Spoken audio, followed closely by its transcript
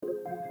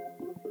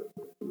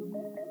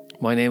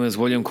My name is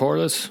William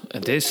Corless,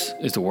 and this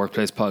is the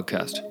Workplace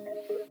Podcast.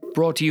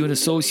 Brought to you in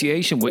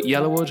association with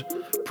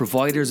Yellowwood,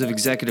 providers of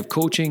executive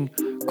coaching,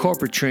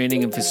 corporate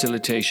training and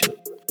facilitation.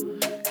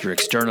 Your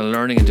external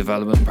learning and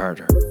development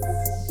partner.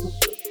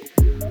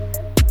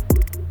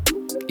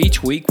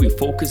 Each week we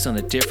focus on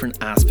a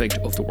different aspect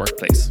of the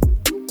workplace.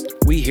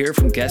 We hear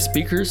from guest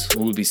speakers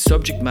who will be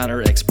subject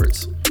matter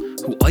experts,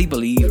 who I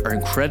believe are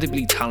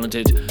incredibly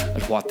talented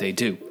at what they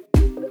do.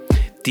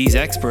 These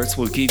experts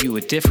will give you a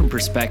different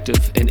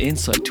perspective and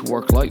insight to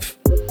work life,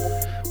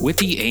 with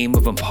the aim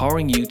of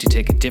empowering you to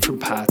take a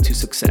different path to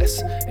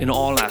success in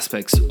all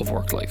aspects of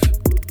work life.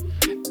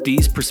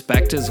 These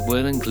perspectives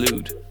will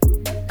include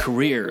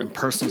career and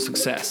personal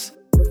success,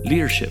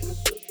 leadership,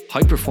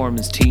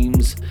 high-performance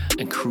teams,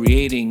 and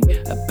creating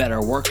a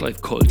better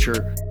work-life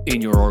culture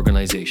in your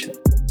organisation.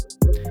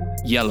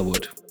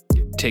 Yellowwood.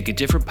 Take a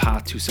different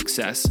path to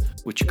success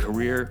with your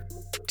career,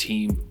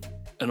 team,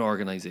 and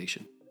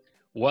organisation.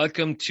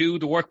 Welcome to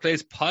the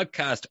Workplace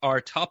Podcast.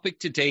 Our topic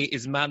today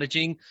is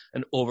managing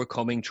and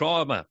overcoming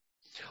trauma.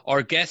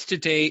 Our guest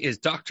today is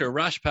Dr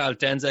Rashpal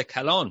K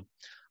Dhensa-Kahlon,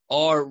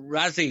 or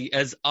Razzie,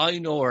 as I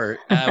know her.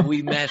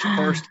 We met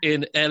first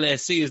in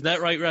LSE. Isn't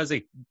that right,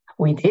 Razzie?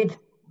 We did.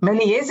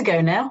 Many years ago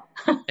now.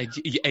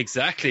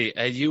 Exactly.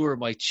 You were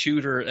my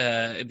tutor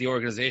in the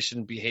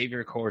organisation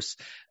behaviour course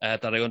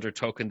that I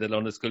undertook in the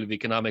London School of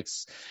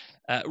Economics.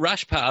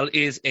 Rashpal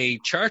is a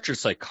chartered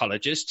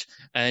psychologist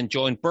and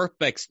joined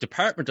Birkbeck's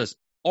Department of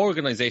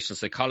Organisational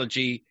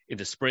Psychology in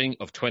the spring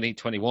of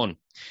 2021.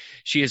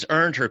 She has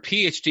earned her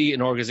PhD in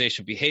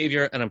Organisational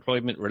Behaviour and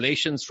Employment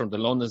Relations from the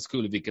London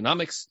School of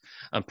Economics,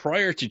 and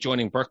prior to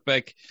joining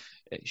Birkbeck,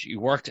 she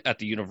worked at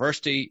the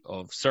University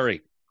of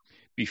Surrey.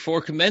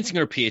 Before commencing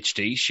her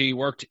PhD, she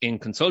worked in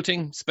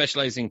consulting,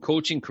 specialising in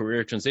coaching,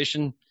 career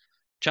transition,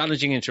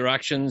 challenging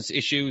interactions,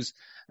 issues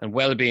and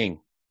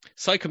well-being,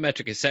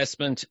 psychometric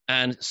assessment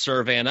and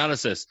survey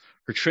analysis.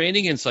 Her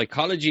training in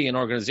psychology and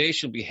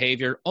organisational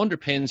behaviour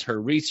underpins her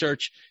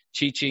research,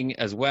 teaching,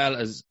 as well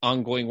as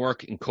ongoing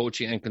work in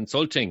coaching and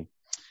consulting.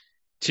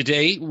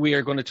 Today, we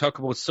are going to talk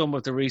about some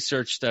of the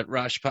research that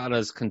Rashpal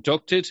has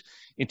conducted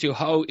into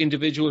how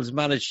individuals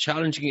manage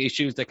challenging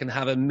issues that can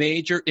have a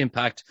major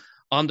impact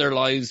on their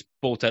lives,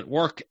 both at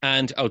work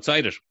and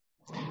outside it.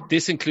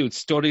 This includes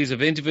studies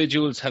of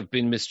individuals who have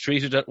been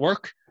mistreated at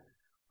work,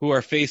 who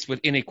are faced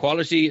with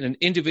inequality, and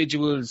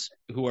individuals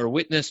who are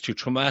witness to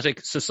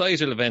traumatic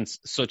societal events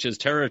such as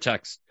terror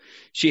attacks.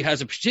 She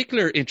has a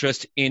particular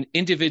interest in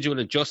individual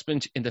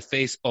adjustment in the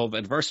face of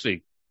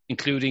adversity,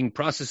 including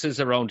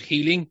processes around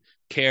healing,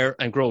 care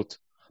and growth.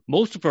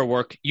 Most of her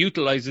work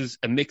utilises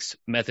a mixed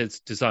methods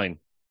design.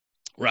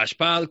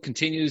 Rashpal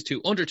continues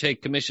to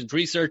undertake commissioned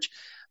research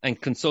and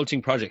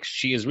consulting projects.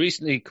 She has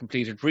recently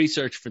completed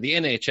research for the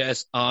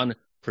NHS on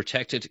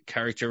protected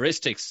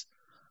characteristics.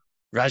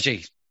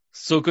 Raji,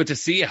 so good to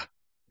see you.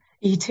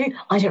 You too.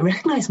 I don't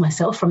recognise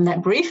myself from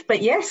that brief,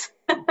 but yes.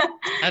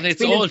 And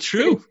it's all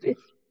true.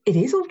 It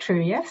is all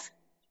true, yes.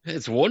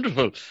 It's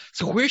wonderful.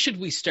 So where should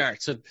we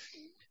start? So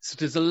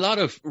there's a lot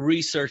of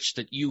research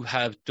that you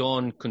have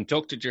done,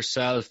 conducted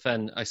yourself,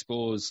 and I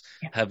suppose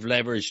have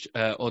leveraged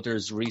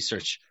others'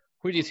 research.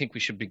 Where do you think we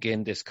should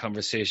begin this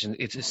conversation?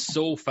 It is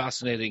so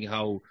fascinating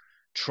how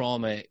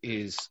trauma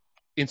is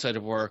inside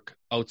of work,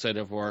 outside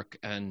of work,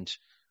 and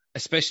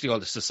especially all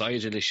the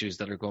societal issues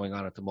that are going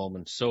on at the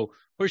moment. So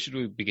where should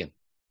we begin?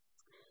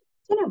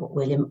 You know what,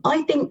 William?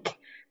 I think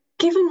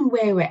given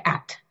where we're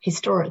at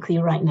historically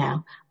right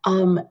now,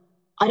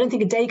 I don't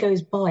think a day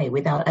goes by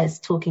without us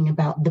talking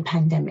about the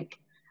pandemic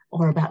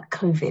or about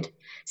COVID.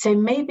 So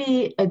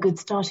maybe a good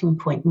starting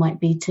point might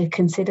be to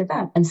consider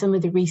that and some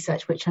of the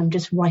research which I'm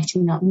just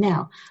writing up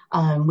now,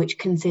 which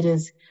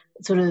considers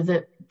sort of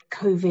the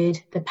COVID,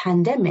 the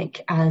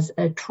pandemic, as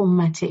a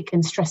traumatic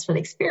and stressful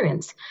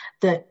experience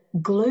that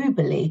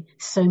globally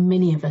so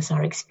many of us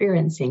are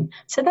experiencing.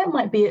 So that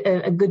might be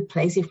a good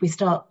place if we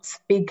start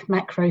big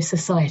macro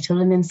societal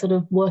and then sort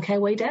of work our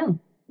way down.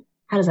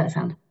 How does that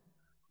sound?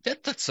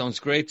 That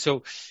sounds great.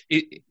 So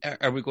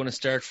are we going to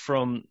start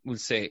from, we'll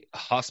say,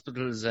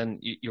 hospitals and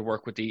your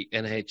work with the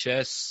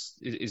NHS?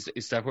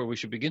 Is that where we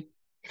should begin?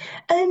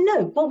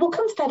 No. Well, we'll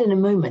come to that in a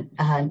moment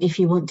if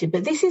you want to.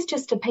 But this is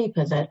just a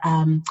paper that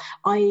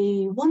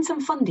I won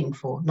some funding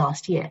for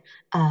last year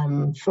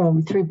through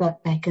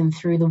Birkbeck and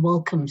through the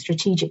Wellcome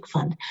Strategic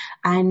Fund.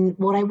 And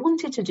what I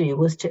wanted to do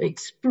was to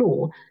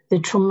explore the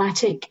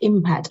traumatic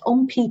impact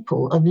on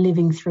people of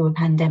living through a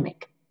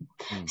pandemic.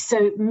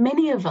 So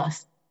many of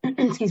us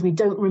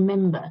don't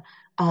remember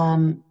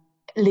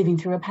living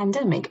through a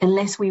pandemic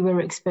unless we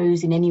were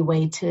exposed in any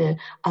way to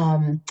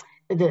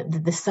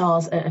the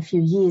SARS a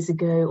few years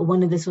ago, or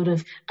one of the sort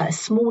of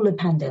smaller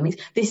pandemics.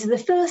 This is the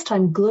first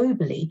time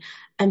globally,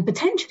 and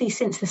potentially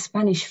since the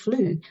Spanish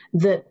flu,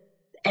 that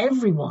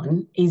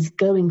everyone is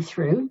going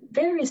through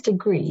various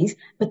degrees,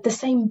 but the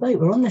same boat.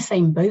 We're on the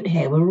same boat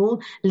here. We're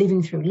all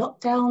living through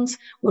lockdowns.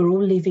 We're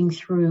all living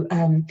through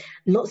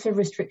lots of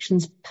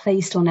restrictions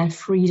placed on our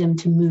freedom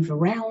to move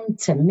around,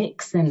 to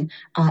mix and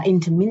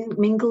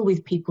intermingle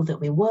with people that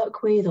we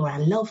work with or our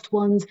loved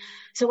ones.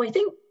 So I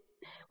think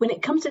when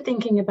it comes to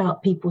thinking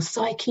about people's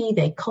psyche,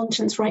 their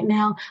conscience right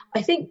now,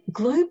 I think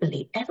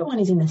globally, everyone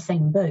is in the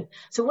same boat.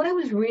 So what I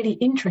was really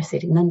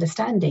interested in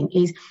understanding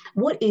is,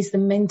 what is the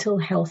mental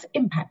health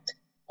impact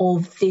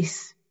of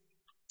this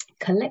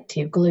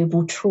collective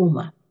global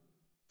trauma?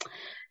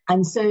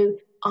 And so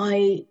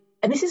and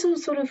this is all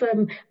sort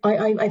of,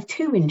 I have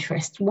two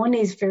interests. One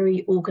is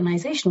very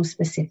organisational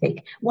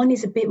specific. One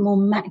is a bit more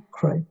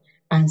macro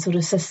and sort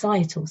of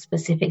societal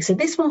specific. So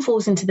this one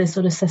falls into the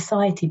sort of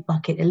society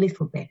bucket a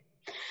little bit.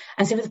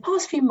 And so for the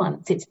past few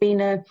months, it's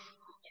been an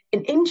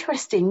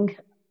interesting,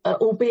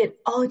 albeit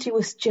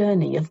arduous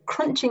journey of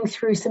crunching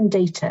through some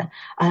data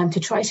to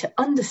try to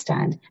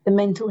understand the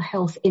mental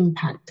health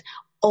impact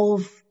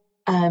of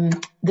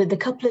the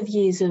couple of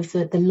years of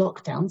the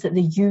lockdowns that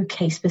the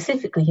UK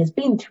specifically has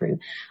been through,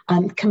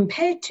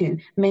 compared to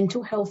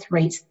mental health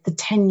rates the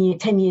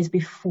 10 years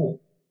before.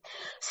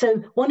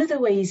 So one of the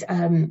ways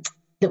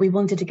that we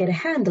wanted to get a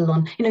handle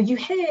on, you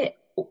hear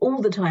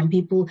all the time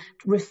people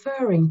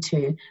referring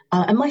to,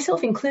 and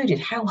myself included,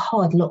 how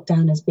hard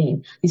lockdown has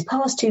been. These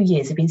past 2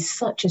 years have been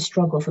such a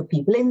struggle for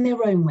people in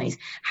their own ways,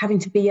 having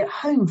to be at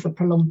home for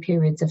prolonged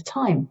periods of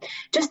time.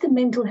 Just the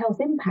mental health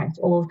impact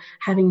of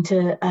having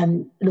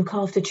to look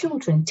after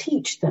children,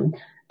 teach them,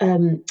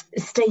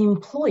 stay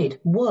employed,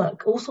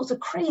 work, all sorts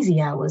of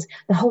crazy hours.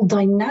 The whole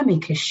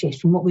dynamic has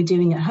shifted from what we're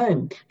doing at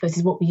home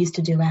versus what we used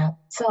to do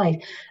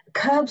outside.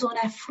 Curbs on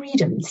our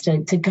freedoms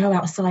to go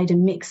outside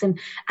and mix and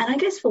I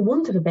guess, for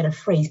want of a better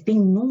phrase, be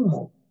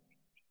normal.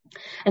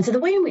 And so the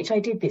way in which I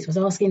did this was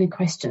asking a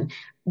question.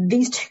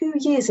 These 2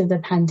 years of the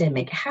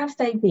pandemic, have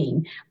they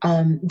been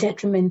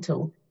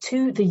detrimental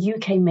to the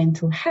UK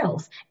mental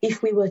health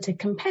if we were to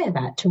compare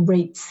that to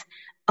rates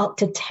up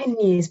to 10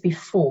 years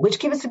before, which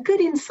give us a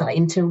good insight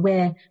into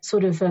where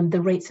sort of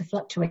the rates are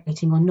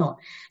fluctuating or not.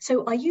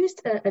 So I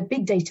used a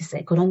big data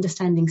set called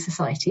Understanding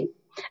Society,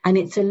 and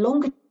it's a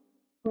longitudinal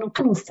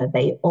panel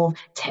survey of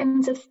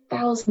tens of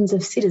thousands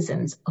of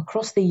citizens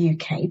across the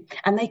UK,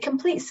 and they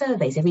complete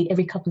surveys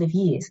every couple of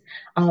years.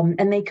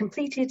 And they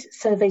completed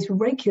surveys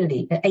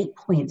regularly at 8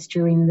 points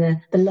during the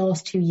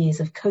last 2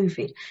 years of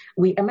COVID.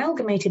 We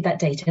amalgamated that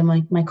data,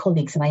 my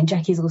colleagues and I, and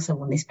Jackie's also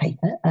on this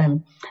paper,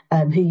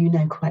 who you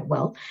know quite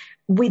well,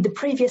 with the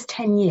previous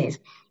 10 years.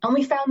 And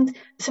we found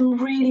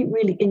some really,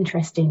 really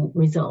interesting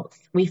results.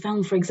 We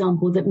found, for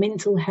example, that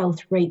mental health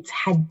rates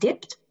had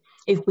dipped.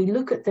 If we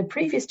look at the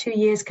previous 2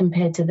 years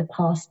compared to the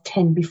past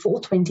 10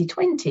 before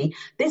 2020,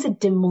 there's a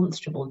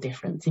demonstrable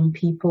difference in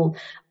people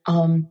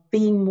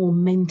being more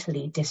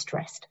mentally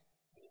distressed.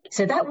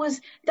 So it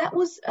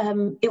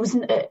was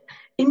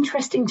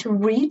interesting to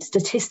read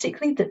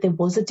statistically that there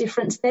was a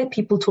difference there.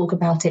 People talk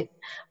about it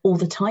all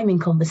the time in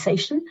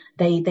conversation.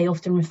 They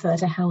often refer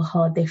to how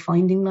hard they're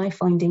finding life,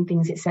 finding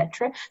things,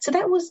 etc. So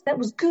that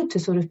was good to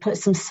sort of put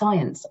some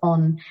science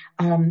on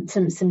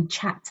some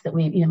chats that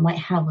we might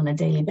have on a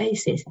daily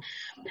basis.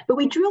 But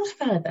we drilled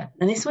further,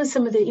 and this was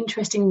some of the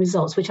interesting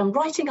results, which I'm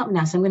writing up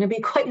now. So I'm going to be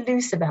quite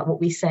loose about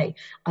what we say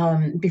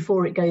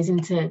before it goes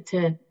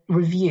into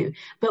review.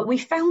 But we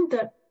found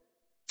that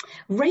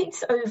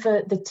rates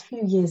over the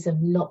 2 years of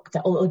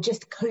lockdown, or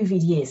just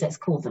COVID years, let's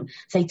call them,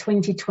 say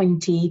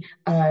 2020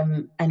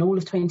 and all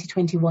of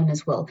 2021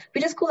 as well.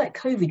 We just call that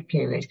COVID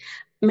period.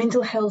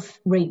 Mental health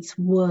rates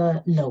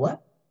were lower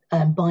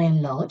by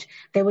and large.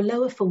 They were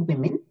lower for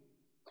women.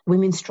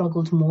 Women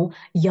struggled more.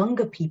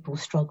 Younger people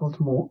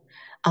struggled more.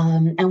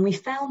 And we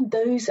found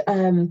those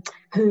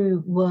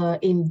who were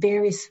in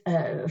various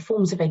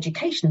forms of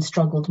education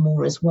struggled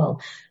more as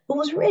well. What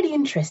was really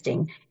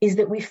interesting is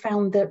that we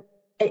found that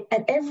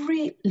at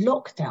every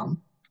lockdown,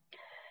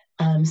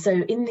 so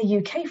in the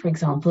UK, for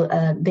example,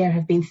 there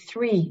have been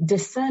 3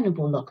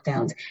 discernible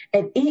lockdowns.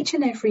 At each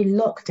and every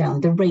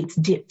lockdown, the rates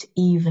dipped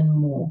even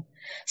more.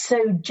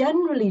 So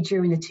generally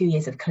during the 2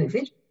 years of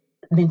COVID,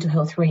 mental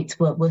health rates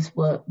were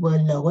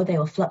lower, they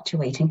were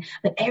fluctuating,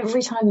 but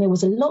every time there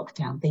was a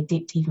lockdown, they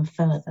dipped even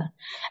further.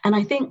 And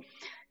I think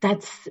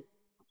that's,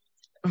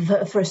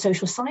 for a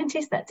social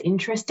scientist, that's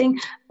interesting,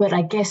 but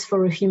I guess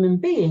for a human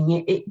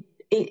being,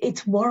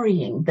 it's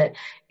worrying that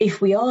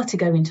if we are to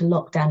go into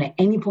lockdown at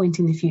any point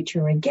in the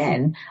future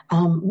again,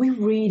 we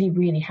really,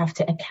 really have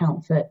to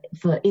account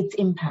for its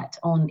impact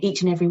on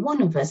each and every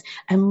one of us,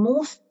 and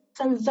more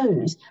so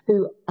those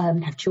who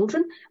have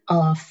children,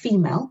 are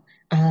female,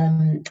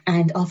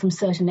 and are from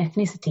certain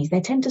ethnicities.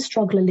 They tend to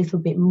struggle a little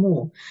bit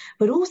more.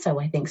 But also,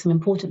 I think some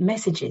important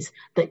messages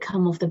that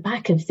come off the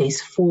back of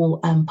this for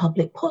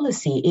public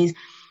policy is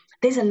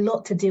there's a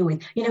lot to deal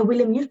with.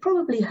 William, you've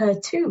probably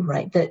heard too,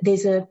 right, that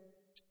there's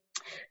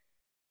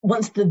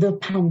once the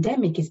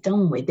pandemic is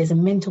done with, there's a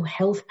mental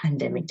health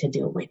pandemic to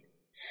deal with.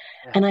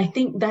 Yeah. And I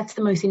think that's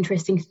the most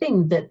interesting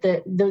thing, that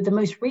the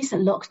most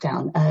recent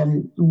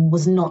lockdown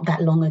was not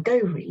that long ago,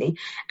 really.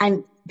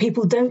 And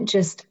people don't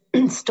just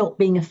stop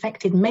being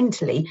affected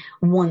mentally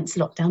once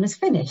lockdown is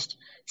finished.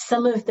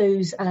 Some of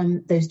those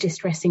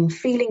distressing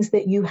feelings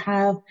that you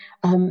have,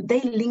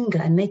 they linger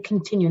and they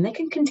continue, and they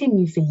can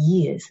continue for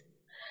years.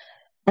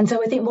 And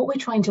so I think what we're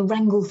trying to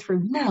wrangle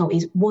through now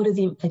is, what are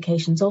the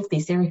implications of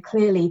this? There are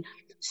clearly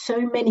so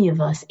many of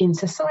us in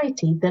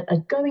society that are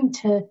going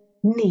to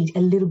need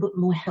a little bit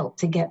more help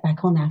to get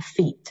back on our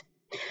feet.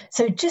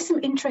 So just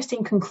some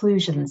interesting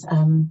conclusions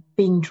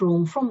being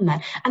drawn from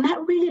that. And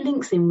that really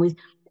links in with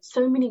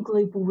so many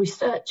global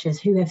researchers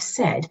who have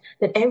said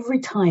that every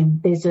time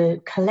there's a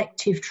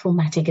collective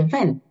traumatic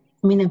event,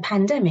 I mean, a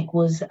pandemic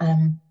was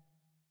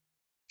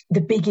the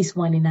biggest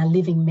one in our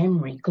living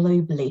memory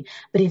globally.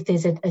 But if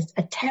there's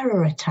a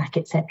terror attack,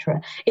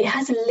 etc., it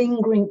has a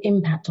lingering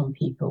impact on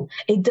people.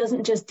 It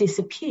doesn't just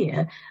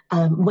disappear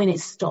when it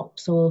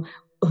stops, or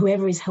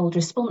whoever is held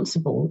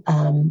responsible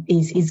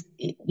is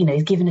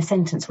given a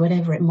sentence,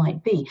 whatever it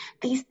might be.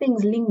 These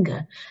things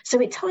linger. So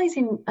it ties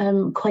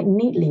in quite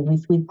neatly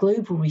with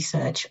global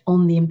research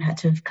on the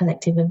impact of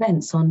collective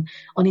events on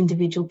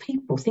individual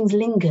people. Things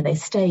linger, they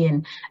stay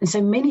in. And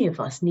so many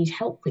of us need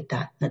help with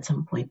that at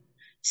some point.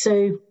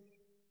 So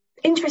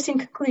interesting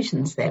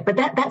conclusions there, but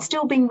that's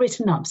still being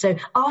written up. So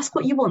ask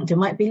what you want. It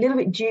might be a little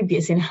bit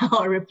dubious in how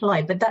I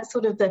reply, but that's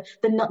sort of the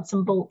nuts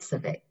and bolts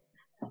of it.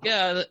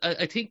 Yeah,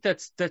 I think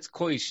that's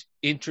quite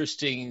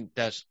interesting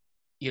that,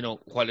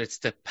 while it's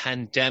the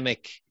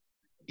pandemic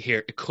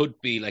here, it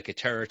could be like a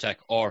terror attack,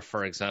 or,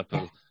 for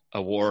example,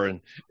 a war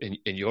in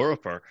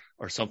Europe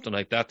or something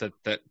like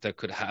that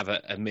could have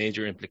a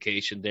major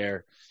implication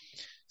there.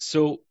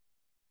 So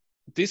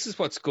this is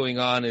what's going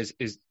on is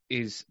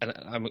and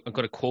I'm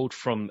going to quote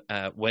from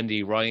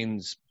Wendy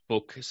Ryan's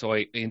book. So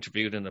I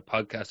interviewed in a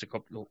podcast a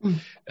couple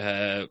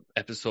of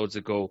episodes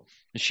ago,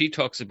 and she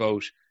talks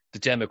about the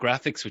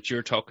demographics, which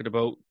you're talking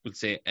about, would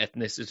say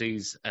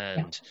ethnicities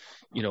and,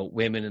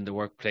 women in the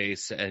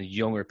workplace and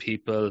younger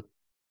people,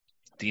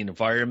 the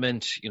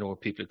environment, where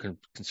people are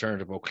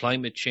concerned about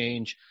climate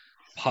change,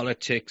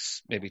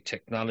 politics, maybe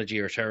technology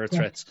or terror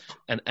threats,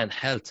 and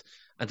health.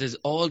 And there's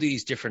all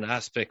these different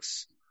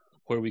aspects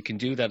where we can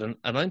do that. And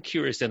I'm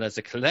curious then, as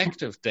a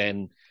collective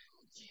then,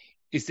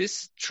 is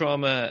this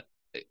trauma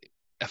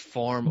a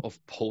form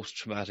of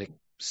post-traumatic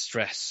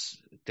stress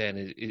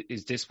then?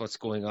 Is this what's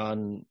going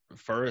on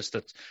for us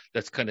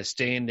that's kind of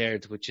staying there,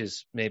 which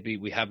is maybe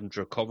we haven't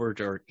recovered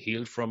or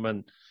healed from?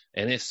 And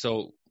if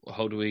so,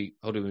 how do we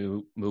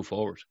move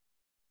forward?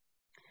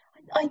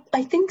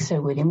 I think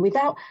so, William.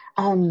 Without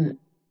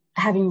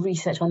having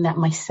research on that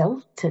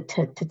myself to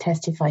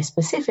testify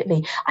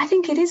specifically, I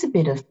think it is a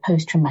bit of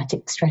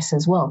post-traumatic stress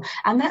as well.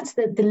 And that's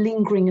the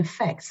lingering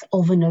effects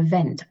of an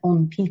event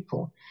on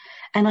people.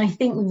 And I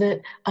think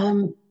that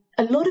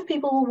a lot of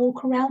people will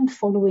walk around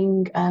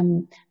following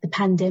the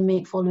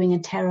pandemic, following a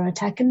terror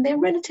attack, and they're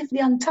relatively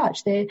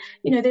untouched. They're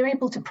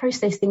able to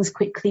process things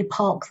quickly,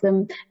 park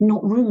them,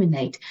 not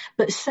ruminate.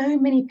 But so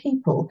many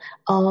people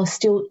are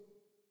still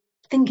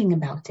thinking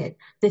about it.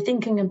 They're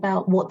thinking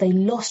about what they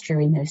lost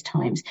during those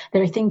times.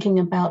 They're thinking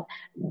about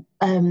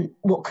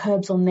what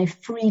curbs on their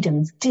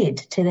freedoms did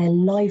to their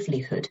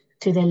livelihood,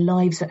 to their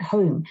lives at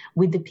home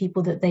with the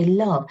people that they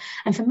love.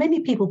 And for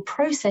many people,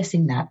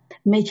 processing that,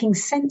 making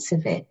sense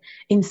of it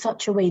in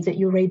such a way that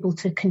you're able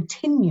to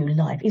continue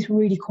life is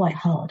really quite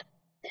hard.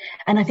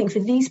 And I think for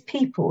these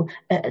people,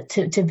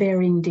 to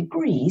varying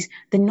degrees,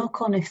 the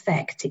knock-on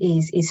effect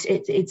is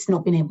it's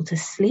not being able to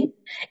sleep.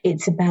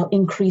 It's about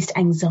increased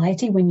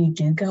anxiety when you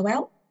do go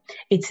out.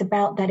 It's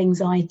about that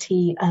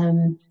anxiety,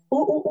 or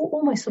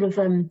almost sort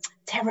of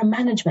terror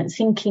management,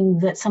 thinking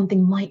that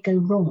something might go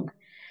wrong,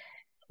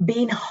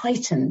 being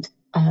heightened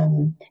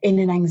in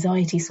an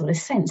anxiety sort of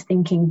sense,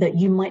 thinking that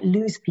you might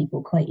lose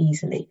people quite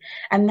easily.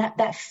 And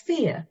that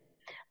fear,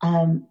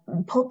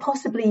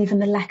 possibly even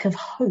the lack of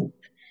hope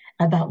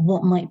about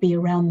what might be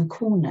around the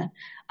corner.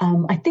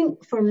 I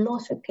think for a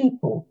lot of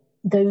people,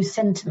 those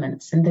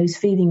sentiments and those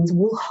feelings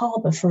will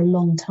harbour for a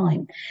long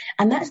time.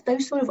 And that's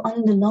those sort of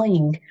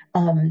underlying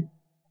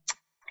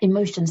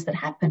emotions that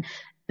happen.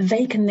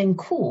 They can then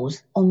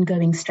cause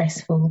ongoing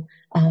stressful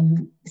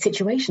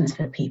situations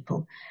for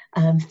people.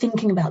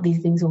 Thinking about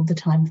these things all the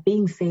time,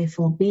 being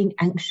fearful, being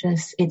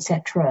anxious,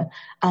 etc.,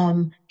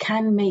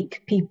 can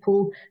make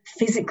people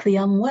physically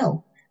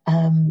unwell.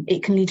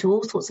 It can lead to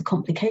all sorts of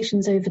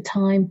complications over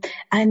time,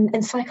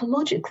 and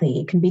psychologically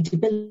it can be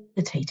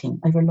debilitating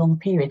over a long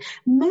period.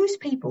 Most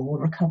people will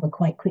recover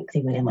quite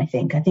quickly, William, I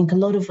think. I think a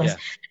lot of us,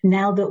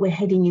 now that we're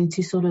heading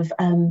into sort of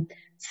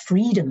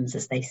freedoms,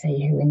 as they say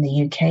here in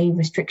the UK,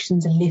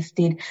 restrictions are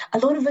lifted, a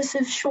lot of us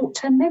have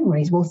short-term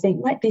memories. We'll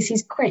think, right, this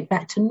is great,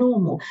 back to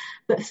normal.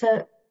 But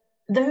for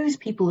those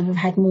people who have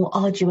had more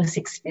arduous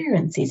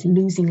experiences,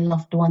 losing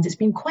loved ones, it's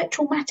been quite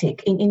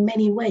traumatic in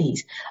many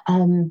ways.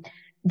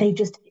 They've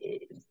just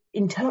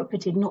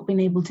interpreted not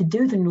being able to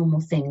do the normal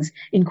things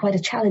in quite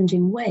a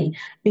challenging way,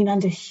 being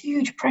under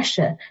huge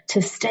pressure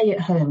to stay at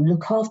home,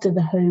 look after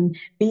the home,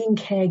 being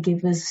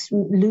caregivers,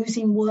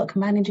 losing work,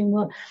 managing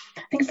work.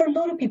 I think for a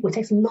lot of people, it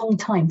takes a long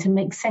time to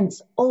make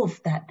sense of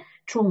that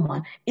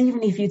trauma,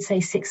 even if you'd say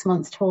 6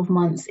 months, 12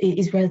 months, it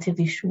is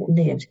relatively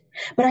short-lived.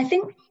 But I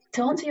think,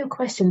 to answer your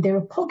question, there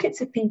are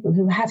pockets of people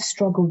who have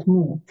struggled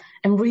more.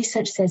 And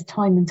research says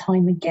time and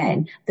time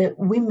again that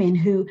women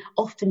who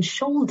often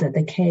shoulder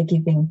the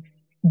caregiving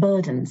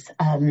burdens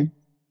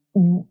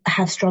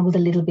have struggled a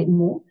little bit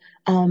more.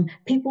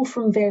 People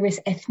from various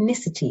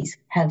ethnicities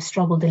have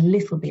struggled a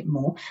little bit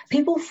more.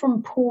 People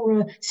from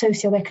poorer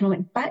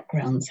socioeconomic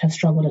backgrounds have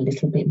struggled a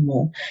little bit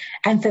more.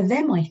 And for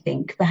them, I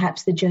think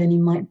perhaps the journey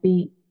might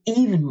be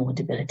even more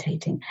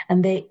debilitating,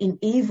 and they're in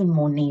even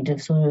more need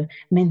of sort of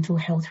mental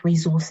health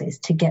resources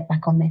to get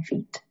back on their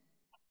feet.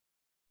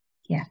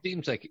 Yeah. It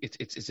seems like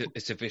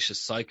it's a vicious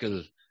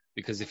cycle,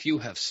 because if you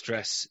have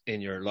stress in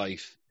your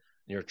life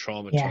and you're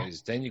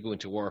traumatized, then you go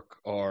into work,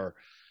 or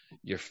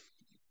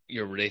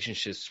your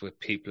relationships with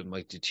people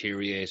might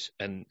deteriorate,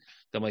 and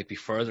there might be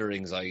further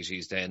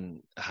anxieties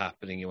then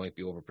happening. You might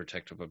be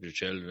overprotective of your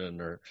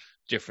children, or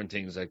different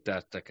things like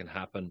that can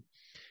happen.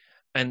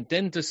 And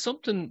then there's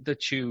something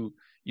that you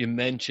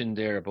mentioned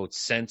there about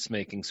sense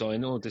making. So I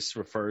know this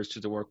refers to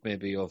the work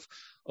maybe of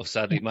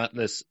Sadie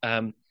Matlis.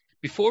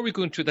 Before we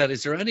go into that,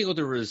 is there any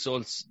other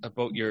results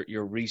about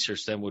your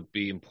research then would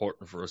be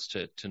important for us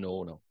to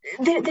know now?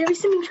 There is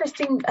some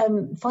interesting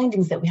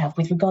findings that we have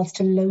with regards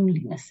to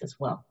loneliness as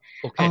well.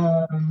 Okay.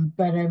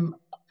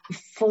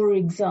 For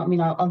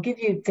example, I'll give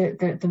you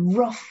the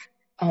rough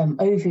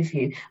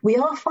overview. We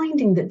are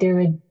finding that there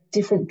are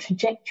different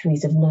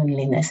trajectories of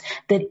loneliness,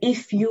 that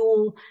if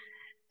you're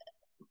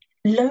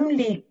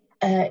lonely,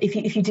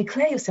 if you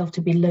declare yourself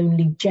to be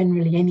lonely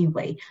generally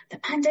anyway, the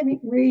pandemic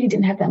really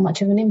didn't have that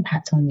much of an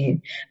impact on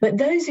you. But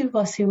those of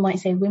us who might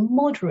say we're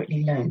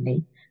moderately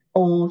lonely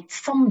or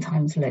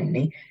sometimes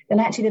lonely, then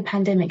actually the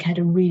pandemic had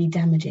a really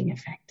damaging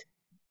effect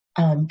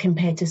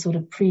compared to sort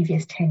of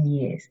previous 10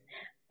 years.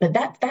 But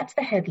that's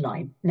the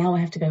headline. Now I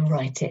have to go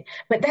write it.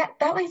 But that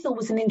I thought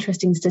was an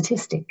interesting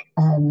statistic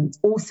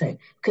also,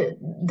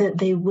 that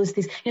there was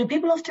this,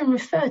 people often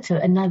refer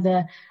to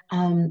another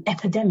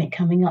epidemic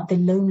coming up, the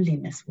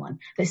loneliness one,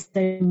 that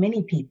so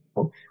many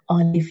people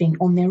are living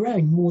on their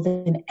own more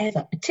than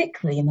ever,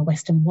 particularly in the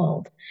Western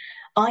world.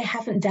 I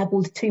haven't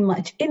dabbled too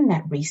much in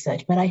that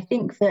research, but I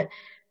think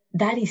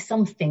that is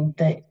something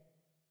that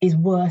is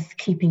worth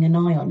keeping an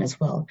eye on as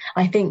well.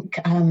 I think,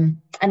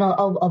 and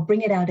I'll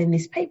bring it out in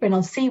this paper and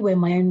I'll see where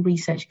my own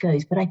research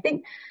goes, but I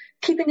think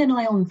keeping an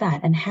eye on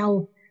that and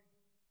how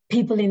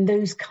people in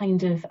those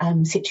kind of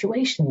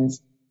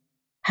situations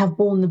have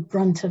borne the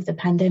brunt of the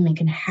pandemic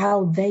and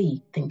how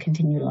they then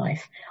continue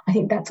life, I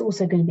think that's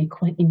also going to be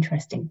quite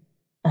interesting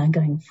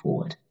going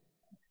forward.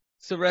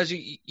 So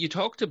Raji, you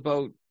talked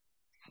about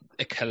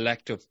a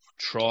collective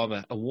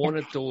trauma, and one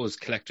of those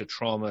collective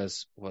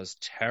traumas was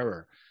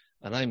terror.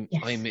 And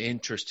I'm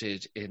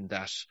interested in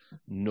that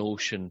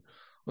notion.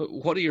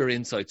 What are your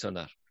insights on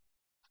that?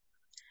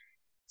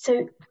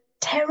 So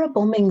terror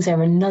bombings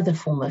are another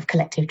form of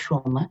collective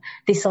trauma.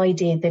 This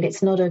idea that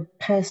it's not a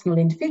personal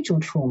individual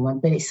trauma,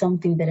 but it's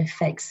something that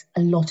affects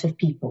a lot of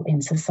people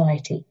in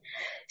society.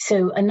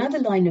 So another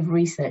line of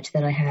research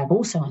that I have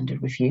also under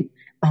review,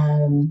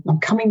 I'm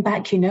coming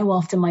back,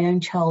 after my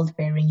own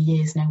childbearing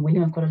years now,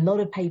 William, I've got a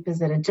lot of papers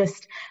that are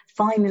just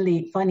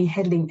finally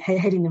heading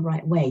the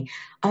right way.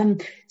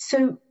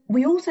 So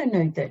we also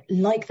know that,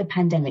 like the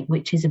pandemic,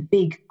 which is a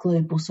big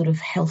global sort of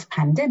health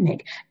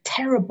pandemic,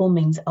 terror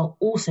bombings are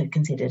also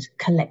considered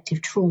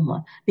collective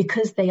trauma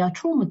because they are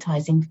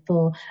traumatizing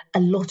for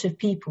a lot of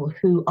people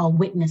who are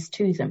witness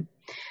to them.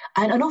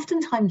 And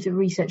oftentimes the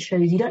research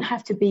shows you don't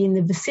have to be in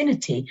the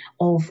vicinity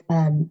of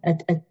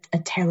a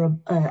terror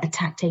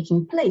attack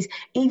taking place.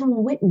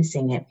 Even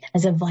witnessing it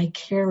as a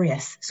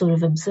vicarious sort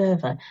of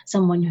observer,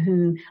 someone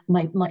who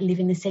might live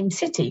in the same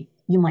city,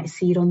 you might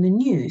see it on the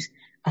news.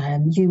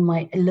 You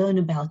might learn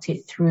about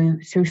it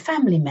through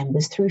family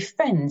members, through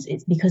friends.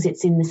 It's because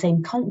it's in the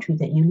same country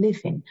that you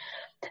live in.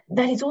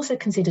 That is also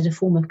considered a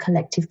form of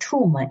collective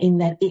trauma in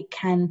that it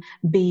can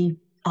be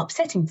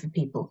upsetting for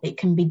people. It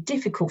can be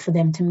difficult for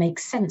them to make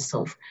sense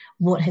of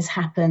what has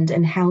happened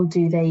and how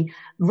do they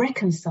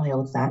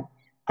reconcile that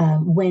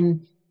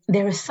when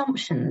their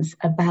assumptions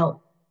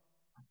about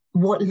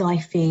what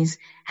life is,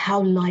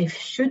 how life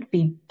should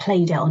be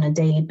played out on a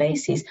daily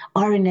basis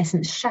are in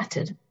essence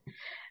shattered.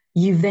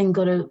 You've then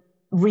got to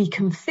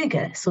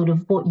reconfigure sort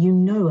of what you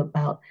know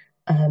about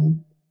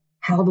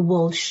how the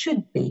world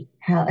should be,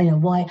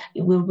 why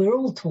we're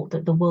all taught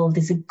that the world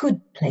is a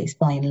good place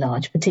by and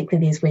large,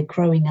 particularly as we're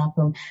growing up,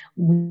 and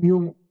we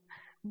all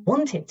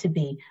want it to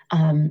be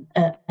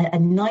a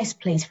nice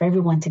place for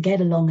everyone to get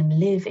along and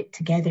live it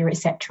together,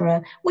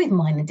 etc., with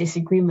minor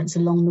disagreements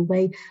along the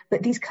way.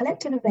 But these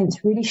collective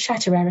events really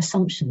shatter our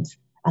assumptions,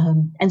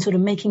 and sort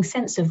of making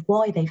sense of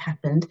why they've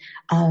happened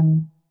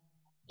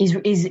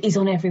is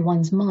on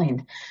everyone's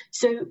mind.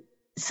 So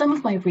some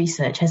of my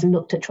research has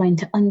looked at trying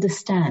to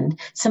understand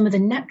some of the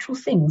natural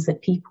things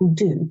that people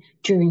do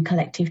during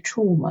collective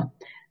trauma.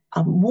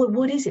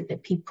 What is it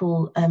that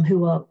people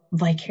who are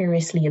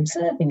vicariously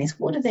observing this,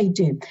 what do they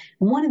do?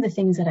 And one of the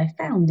things that I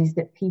found is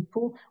that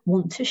people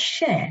want to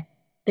share.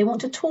 They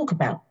want to talk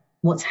about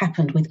what's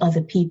happened with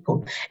other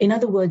people. In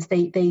other words,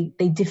 they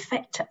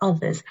defect to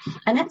others.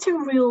 And that's a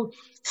real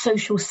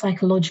social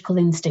psychological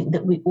instinct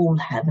that we all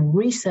have. And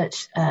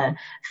research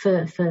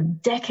for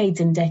decades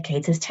and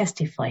decades has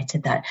testified to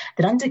that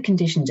under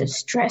conditions of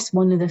stress,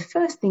 one of the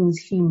first things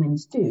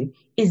humans do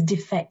is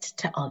defect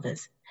to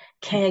others.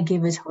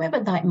 Caregivers, whoever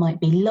that might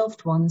be,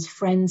 loved ones,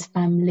 friends,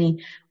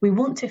 family. We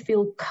want to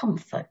feel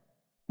comfort.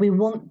 We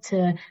want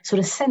to sort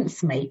of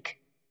sense make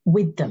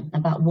with them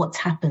about what's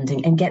happened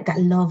and get that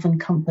love and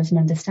comfort and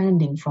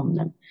understanding from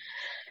them.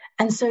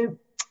 And so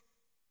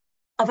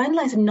I've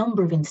analysed a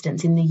number of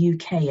incidents in the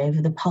UK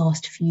over the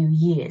past few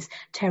years,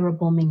 terror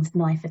bombings,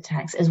 knife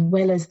attacks, as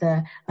well as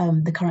the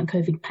current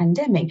COVID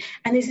pandemic.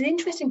 And there's an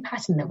interesting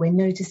pattern that we're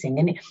noticing,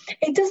 and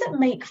it doesn't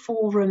make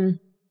for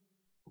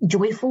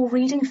joyful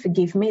reading,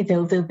 forgive me.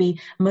 There'll be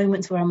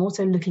moments where I'm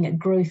also looking at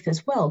growth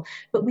as well.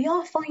 But we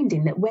are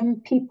finding that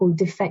when people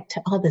defect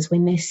to others,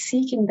 when they're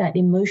seeking that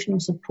emotional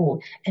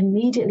support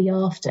immediately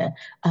after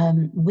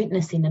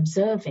witnessing,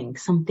 observing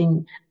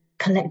something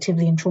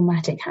collectively and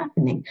traumatic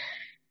happening,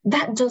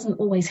 that doesn't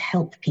always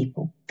help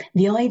people.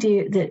 The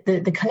idea that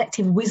the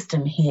collective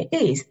wisdom here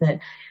is that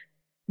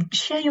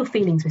share your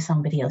feelings with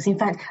somebody else. In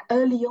fact,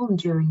 early on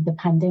during the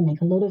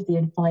pandemic, a lot of the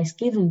advice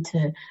given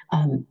to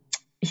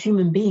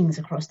human beings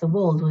across the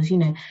world was,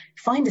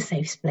 find a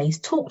safe space,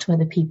 talk to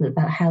other people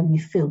about how you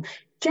feel.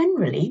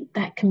 Generally,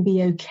 that can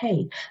be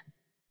okay.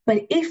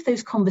 But if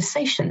those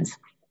conversations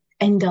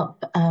end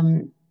up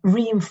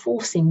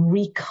reinforcing,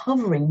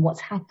 recovering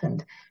what's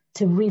happened,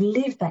 to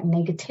relive that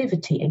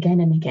negativity again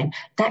and again,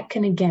 that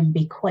can again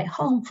be quite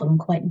harmful and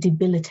quite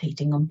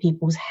debilitating on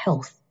people's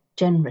health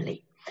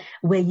generally,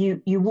 where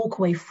you walk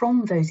away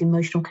from those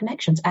emotional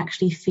connections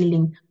actually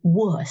feeling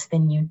worse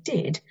than you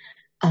did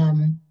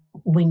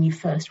when you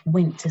first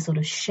went to sort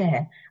of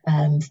share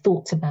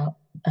thoughts about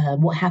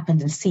what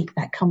happened and seek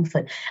that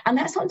comfort. And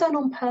that's not done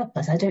on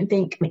purpose. I don't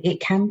think it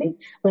can be,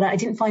 but I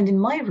didn't find in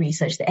my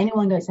research that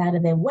anyone goes out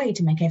of their way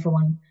to make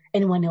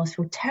anyone else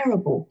feel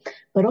terrible.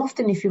 But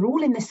often if you're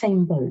all in the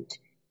same boat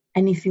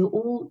and if you're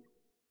all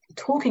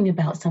talking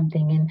about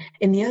something, and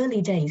in the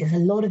early days, there's a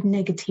lot of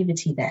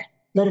negativity there,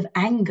 a lot of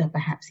anger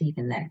perhaps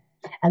even there,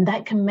 and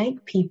that can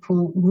make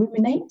people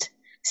ruminate.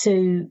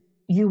 So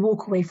you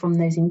walk away from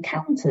those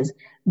encounters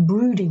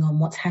brooding on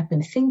what's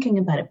happened, thinking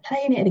about it,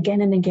 playing it again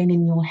and again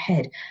in your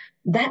head.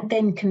 That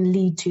then can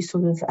lead to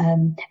sort of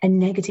a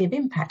negative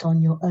impact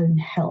on your own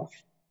health.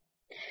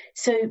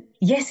 So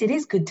yes, it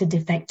is good to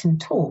defect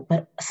and talk,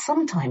 but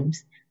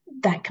sometimes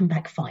that can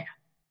backfire.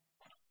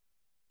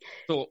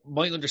 So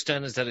my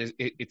understanding is that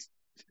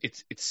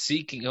it's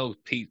seeking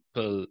out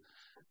people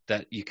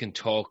that you can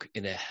talk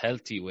in a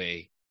healthy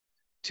way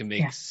to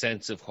make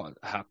sense of what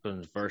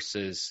happened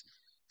versus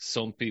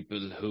some people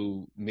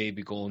who may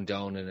be going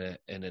down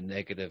in a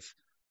negative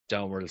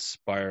downward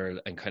spiral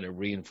and kind of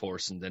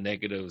reinforcing the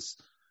negatives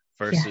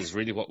versus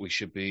really what we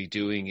should be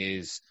doing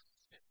is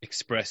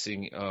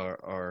expressing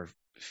our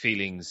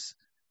feelings,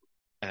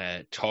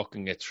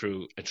 talking it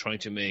through and trying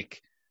to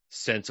make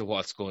sense of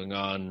what's going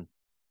on.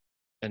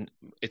 And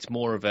it's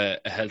more of a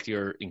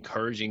healthier,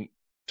 encouraging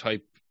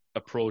type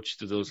approach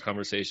to those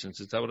conversations.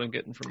 Is that what I'm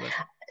getting from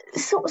that?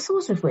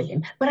 Sort of,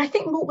 William. But I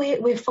think what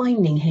we're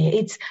finding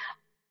here,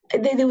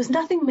 there was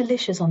nothing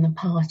malicious on the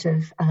part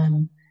of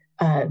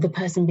the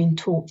person being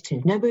talked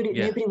to.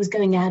 Nobody was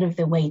going out of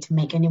their way to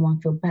make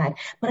anyone feel bad.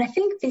 But I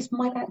think this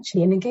might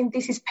actually, and again,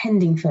 this is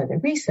pending further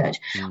research.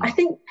 I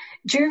think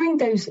during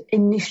those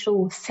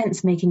initial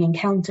sense-making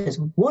encounters,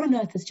 what on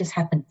earth has just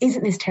happened?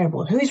 Isn't this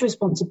terrible? Who is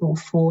responsible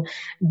for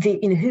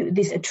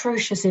this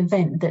atrocious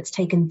event that's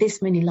taken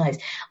this many lives?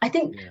 I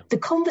think the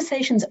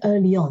conversations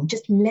early on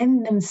just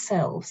lend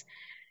themselves.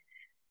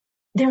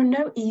 There are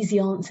no easy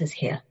answers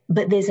here,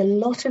 but there's a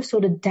lot of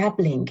sort of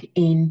dabbling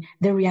in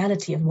the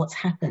reality of what's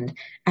happened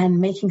and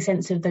making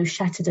sense of those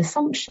shattered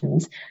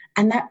assumptions.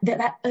 And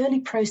that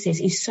early process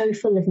is so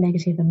full of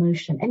negative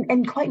emotion.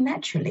 And quite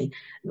naturally,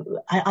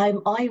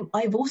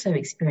 I've also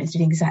experienced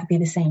exactly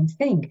the same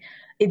thing.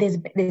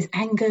 There's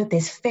anger,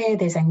 there's fear,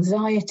 there's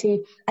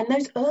anxiety, and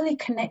those early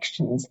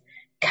connections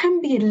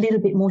can be a little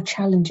bit more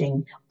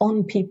challenging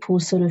on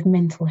people's sort of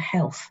mental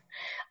health.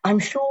 I'm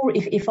sure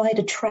if I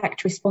had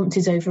tracked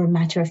responses over a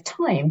matter of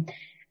time,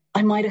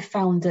 I might have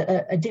found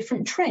a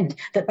different trend,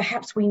 that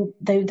perhaps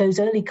those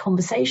early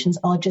conversations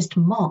are just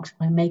marked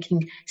by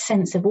making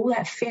sense of all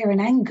that fear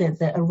and anger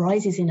that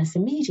arises in us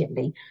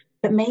immediately.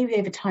 But maybe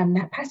over time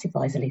that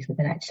pacifies a little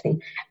bit, actually.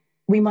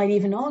 We might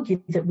even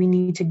argue that we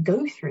need to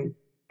go through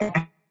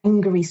that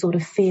angry sort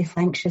of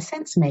fearful, anxious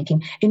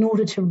sense-making in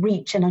order to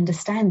reach an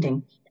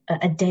understanding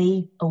a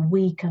day, a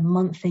week, a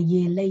month, a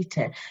year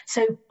later.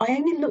 So I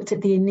only looked at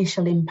the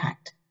initial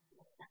impact.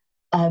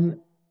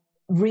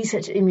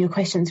 Research in your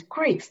questions,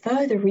 great.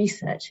 Further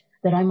research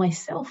that I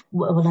myself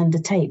will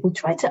undertake will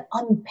try to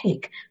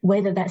unpick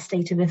whether that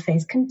state of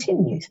affairs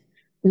continues.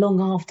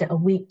 long after, a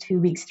week, 2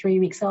 weeks, 3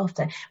 weeks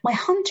after? My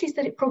hunch is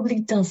that it probably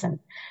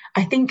doesn't.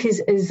 I think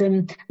as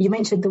you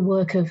mentioned the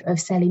work of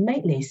Sally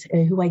Maitlis,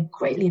 who I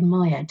greatly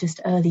admire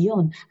just early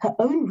on, her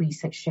own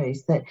research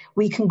shows that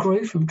we can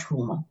grow from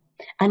trauma.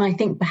 And I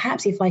think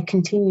perhaps if I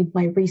continued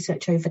my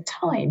research over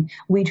time,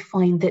 we'd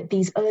find that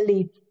these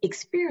early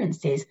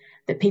experiences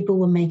that people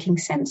were making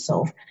sense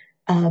of,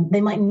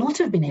 they might not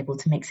have been able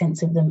to make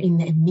sense of them in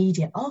the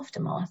immediate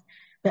aftermath,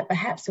 but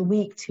perhaps a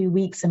week, 2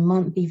 weeks, a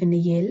month, even a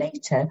year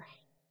later,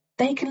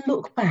 they can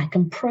look back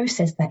and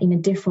process that in a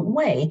different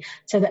way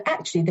so that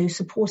actually those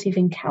supportive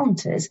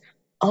encounters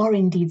are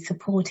indeed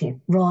supportive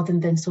rather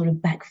than sort of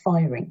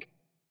backfiring.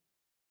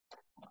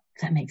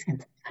 Does that make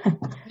sense?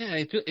 Yeah,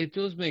 it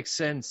does make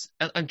sense.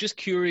 And I'm just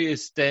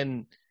curious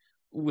then,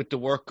 with the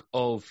work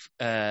of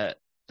Sally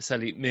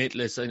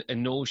Maitlis, I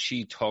know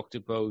she talked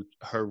about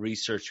her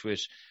research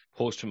with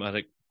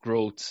post-traumatic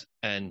growth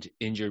and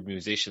injured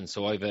musicians.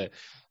 So I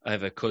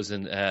have a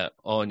cousin,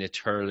 Anya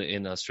Turl,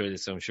 in Australia,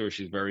 so I'm sure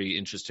she's very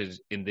interested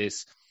in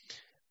this.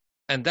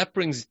 And that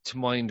brings to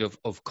mind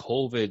of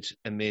COVID,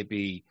 and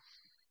maybe,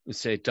 let's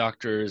say,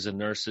 doctors and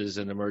nurses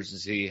and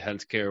emergency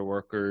healthcare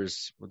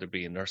workers, whether it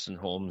be in nursing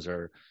homes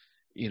or,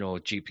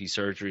 GP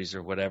surgeries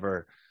or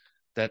whatever,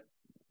 that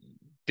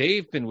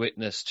they've been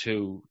witness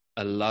to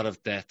a lot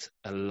of death,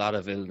 a lot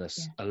of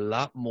illness, a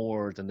lot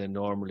more than they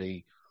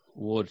normally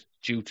would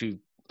due to,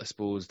 I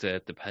suppose,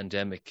 the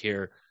pandemic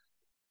here.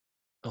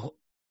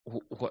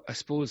 I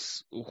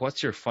suppose,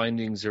 what's your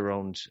findings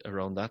around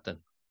that then?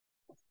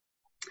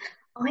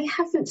 I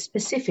haven't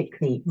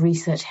specifically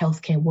researched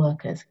healthcare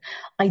workers.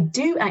 I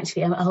do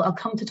actually, I'll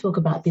come to talk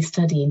about this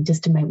study in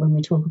just a moment when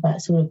we talk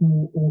about sort of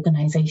more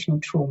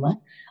organisational trauma.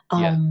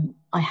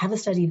 I have a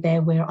study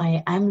there where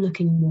I am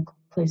looking more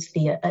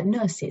closely at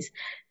nurses.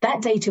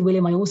 That data,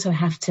 William, I also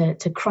have to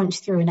crunch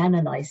through and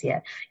analyse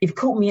yet. You've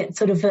caught me at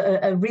sort of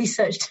a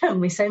research term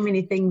where so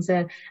many things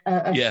are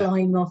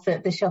flying off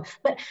at the shelf.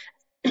 But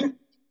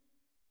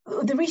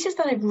the research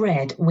that I've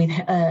read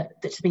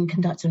that's been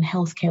conducted on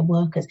healthcare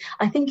workers,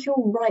 I think you're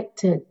right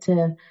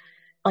to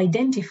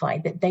identify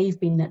that they've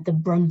been at the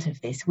brunt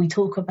of this. We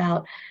talk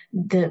about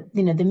the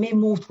mere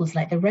mortals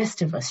like the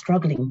rest of us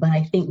struggling, but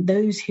I think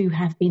those who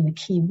have been the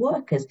key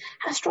workers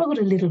have struggled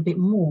a little bit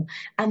more.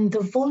 And the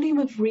volume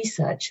of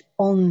research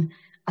on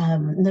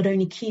not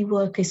only key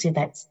workers, so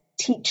that's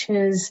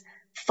teachers,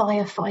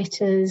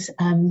 firefighters,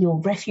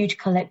 your refuge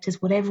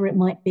collectors, whatever it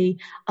might be,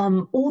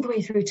 all the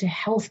way through to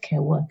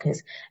healthcare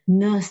workers,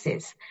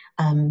 nurses,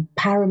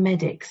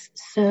 paramedics,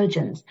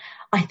 surgeons.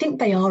 I think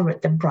they are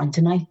at the brunt,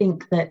 and I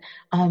think that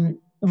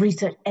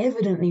research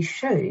evidently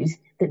shows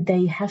that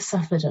they have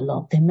suffered a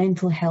lot, their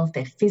mental health,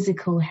 their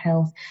physical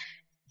health.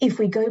 If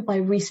we go by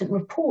recent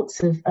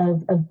reports of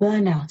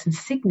burnout and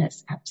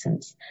sickness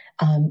absence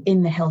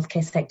in the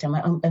healthcare sector,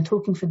 I'm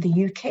talking for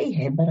the UK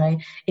here, but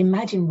I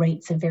imagine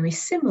rates are very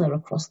similar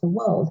across the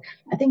world.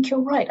 I think you're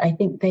right. I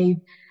think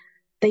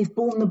they've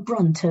borne the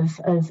brunt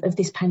of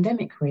this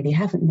pandemic, really,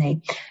 haven't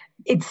they?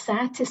 It's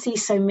sad to see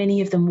so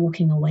many of them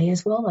walking away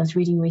as well. I was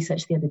reading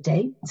research the other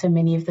day. So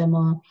many of them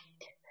are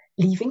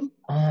leaving,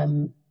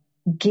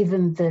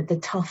 given the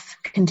tough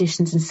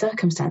conditions and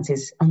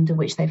circumstances under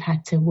which they've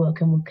had to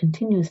work and will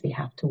continuously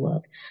have to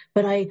work.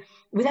 But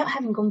without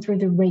having gone through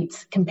the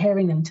rates,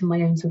 comparing them to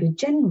my own sort of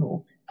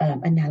general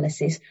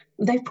analysis,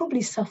 they've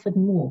probably suffered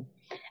more.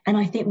 And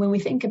I think when we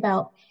think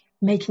about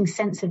making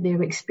sense of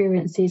their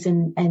experiences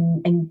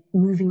and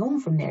moving on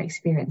from their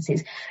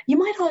experiences, you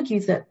might argue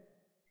that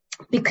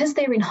because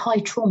they're in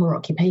high trauma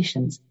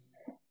occupations,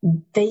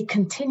 they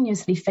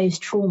continuously face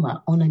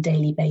trauma on a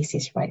daily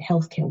basis, right?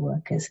 Healthcare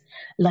workers,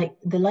 like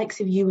the likes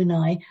of you and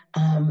I,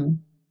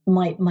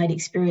 might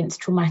experience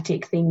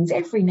traumatic things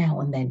every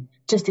now and then,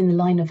 just in the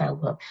line of our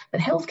work.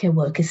 But healthcare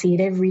workers see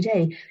it every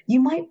day.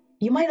 You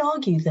might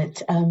argue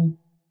that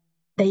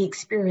they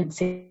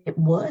experience it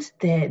worse.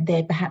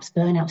 Their perhaps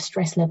burnout,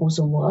 stress levels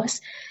are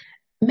worse.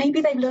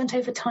 Maybe they've learned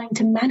over time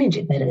to manage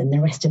it better than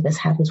the rest of us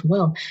have as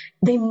well.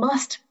 They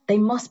must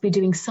be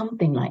doing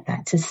something like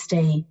that to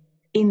stay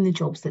in the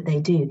jobs that they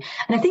do.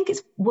 And I think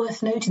it's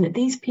worth noting that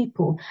these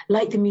people,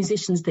 like the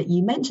musicians that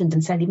you mentioned,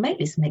 and Sally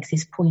Maitlis makes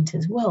this point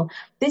as well,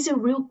 there's a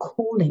real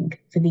calling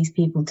for these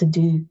people to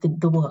do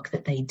the work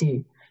that they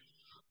do.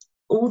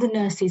 All the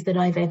nurses that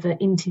I've ever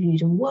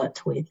interviewed and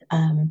worked with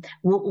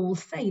will all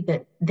say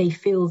that they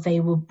feel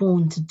they were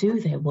born to do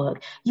their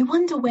work. You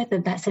wonder whether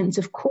that sense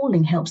of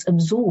calling helps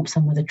absorb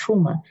some of the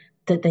trauma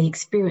that they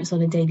experience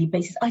on a daily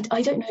basis.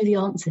 I don't know the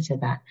answer to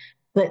that,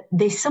 but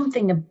there's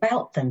something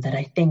about them that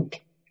I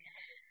think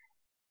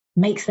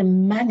makes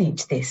them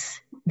manage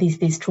this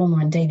trauma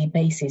on a daily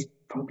basis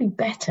probably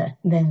better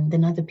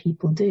than other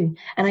people do.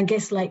 And I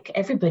guess, like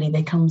everybody,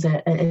 there comes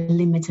a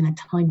limit and a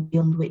time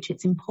beyond which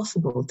it's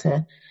impossible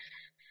to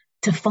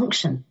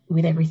function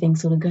with everything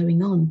sort of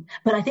going on.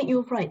 But I think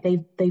you're right.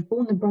 They've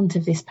borne the brunt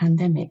of this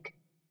pandemic.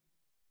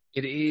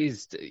 It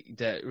is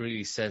that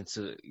really sense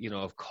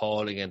of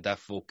calling and that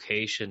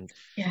vocation.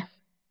 Yeah.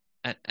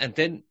 And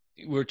then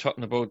we're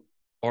talking about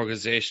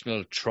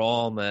organisational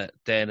trauma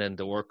then, and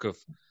the work of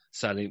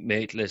Sally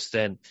Maitlis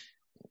then.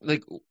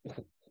 Like,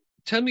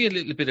 tell me a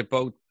little bit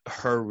about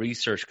her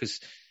research, because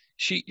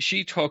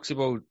she talks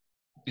about,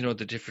 you know,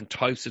 the different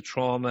types of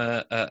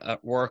trauma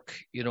at work,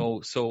 you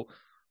know. So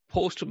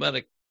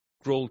post-traumatic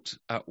growth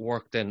at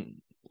work,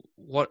 then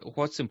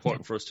what's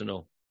important for us to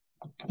know?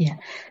 Yeah,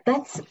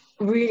 that's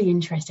really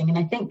interesting. And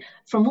I think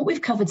from what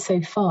we've covered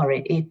so far,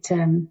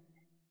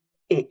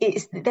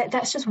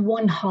 that's just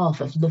one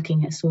half of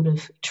looking at sort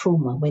of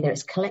trauma, whether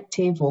it's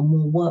collective or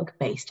more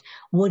work-based.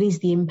 What is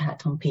the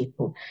impact on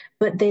people?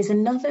 But there's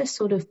another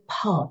sort of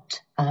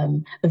part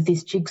of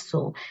this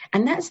jigsaw,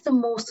 and that's the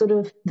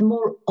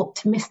more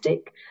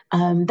optimistic.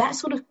 That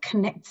sort of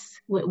connects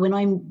when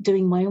I'm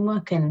doing my own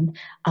work and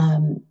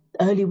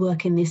early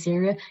work in this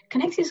area,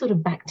 connects you sort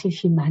of back to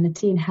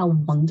humanity and how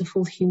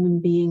wonderful human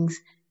beings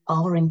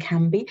are and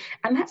can be.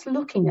 And that's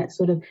looking at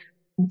sort of,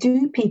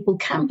 can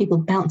people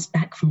bounce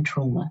back from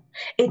trauma?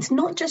 It's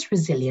not just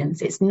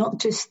resilience, it's not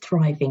just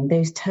thriving.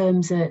 Those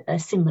terms are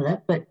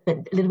similar, but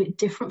a little bit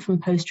different from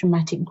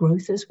post-traumatic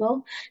growth as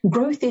well.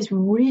 Growth is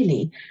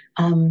really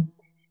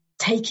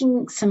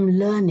taking some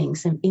learning,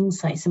 some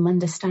insight, some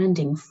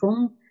understanding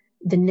from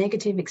the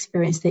negative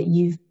experience that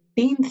you've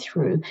been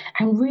through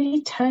and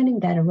really turning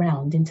that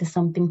around into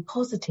something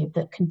positive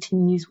that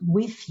continues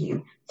with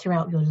you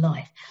throughout your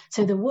life.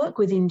 So the work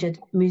with injured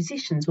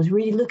musicians was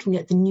really looking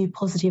at the new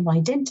positive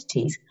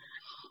identities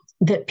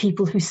that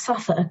people who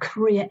suffer a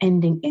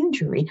career-ending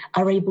injury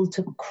are able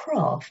to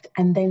craft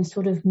and then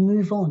sort of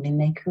move on in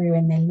their career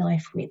and their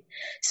life with.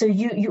 So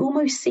you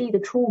almost see the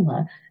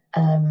trauma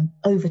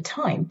over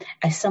time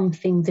as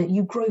something that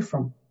you grow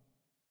from.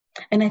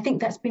 And I think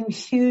that's been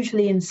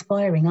hugely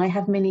inspiring. I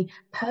have many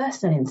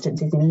personal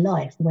instances in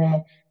life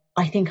where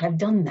I think I've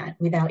done that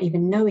without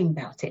even knowing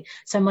about it.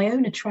 So my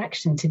own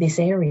attraction to this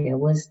area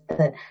was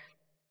that,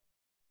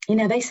 you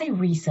know, they say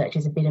research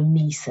is a bit of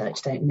me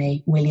search, don't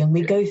they, William?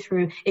 We go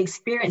through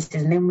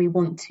experiences and then we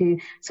want to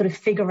sort of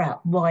figure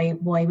out why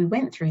we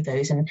went through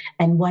those and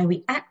why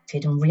we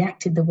acted and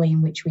reacted the way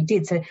in which we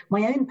did. So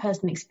my own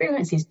personal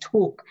experiences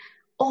talk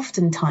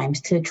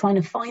oftentimes to trying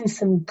to find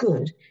some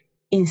good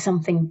in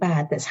something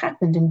bad that's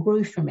happened and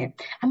grow from it.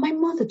 And my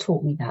mother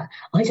taught me that.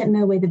 I don't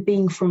know whether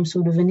being from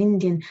sort of an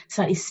Indian,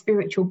 slightly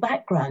spiritual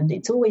background,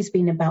 it's always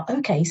been about,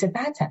 okay, so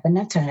bad's happened,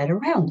 now turn it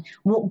around.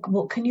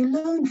 What can you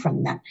learn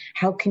from that?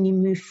 How can you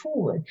move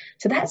forward?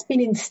 So that's been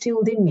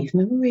instilled in me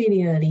from a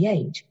really early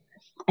age.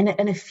 And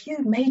a few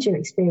major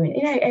experiences,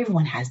 you know,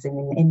 everyone has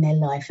them in their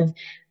life, have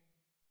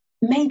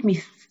made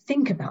me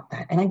think about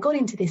that. And I got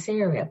into this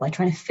area by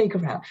trying to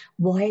figure out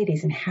why it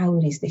is and how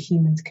it is that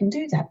humans can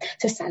do that.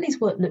 So Sally's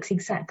work looks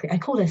exactly, I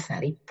call her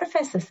Sally,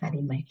 Professor Sally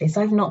Maitlis.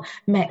 I've not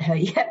met her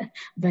yet,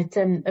 but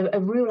a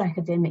real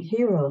academic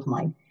hero of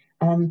mine,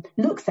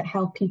 looks at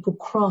how people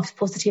craft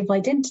positive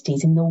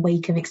identities in the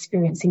wake of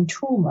experiencing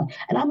trauma.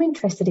 And I'm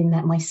interested in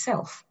that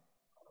myself.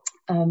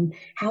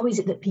 How is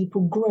it that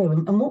people grow?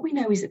 And what we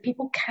know is that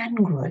people can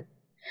grow,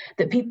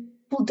 that people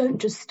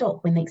don't just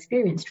stop when they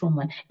experience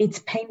trauma. It's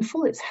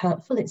painful, it's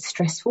hurtful, it's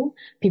stressful.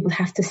 People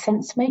have to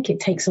sense make.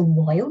 It takes a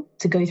while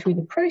to go through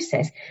the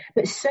process.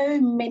 But so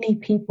many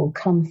people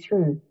come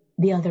through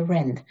the other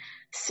end,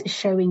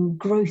 showing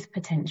growth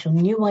potential,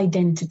 new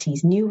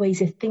identities, new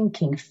ways of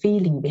thinking,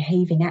 feeling,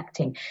 behaving,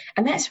 acting.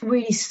 And that's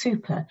really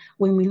super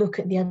when we look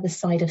at the other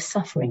side of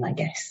suffering, I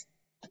guess.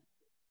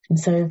 And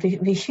so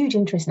the huge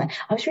interest in that.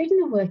 I was reading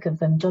the work of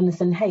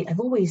Jonathan Haidt. I've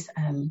always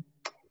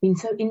been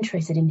so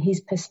interested in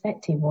his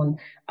perspective on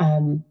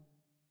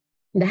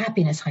the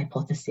happiness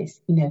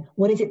hypothesis. You know,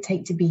 what does it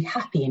take to be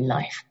happy in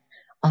life?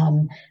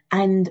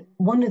 And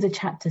one of the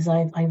chapters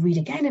I read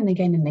again and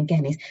again and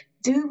again is,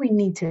 do we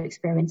need to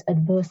experience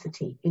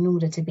adversity in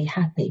order to be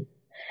happy?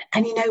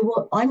 And you know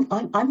what?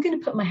 I'm going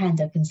to put my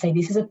hand up and say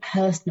this is a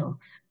personal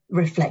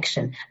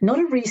reflection, not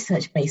a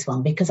research-based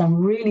one, because I'm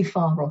really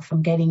far off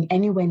from getting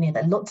anywhere near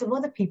that. Lots of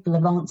other people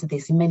have answered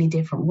this in many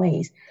different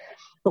ways.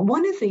 But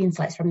one of the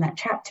insights from that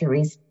chapter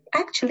is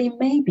actually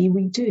maybe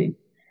we do.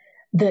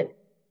 That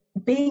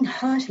being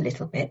hurt a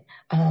little bit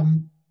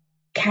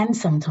can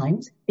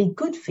sometimes be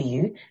good for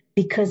you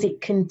because it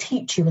can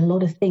teach you a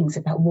lot of things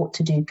about what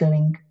to do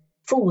going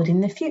forward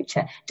in the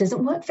future. It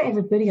doesn't work for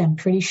everybody, I'm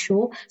pretty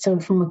sure. So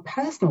from a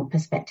personal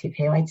perspective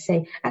here, I'd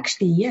say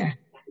actually, yeah.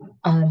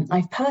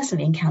 I've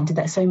personally encountered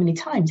that so many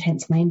times,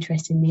 hence my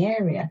interest in the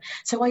area.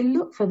 So I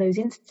look for those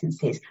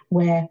instances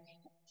where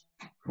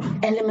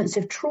elements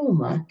of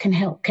trauma can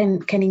help,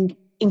 can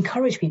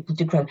encourage people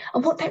to grow,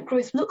 and what that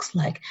growth looks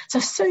like.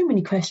 So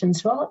many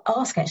questions to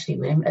ask actually,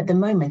 William, at the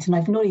moment, and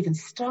I've not even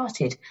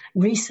started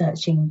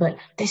researching, but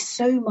there's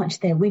so much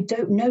there. We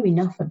don't know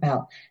enough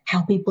about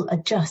how people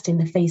adjust in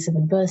the face of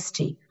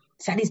adversity.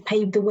 Sally's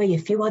paved the way. A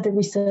few other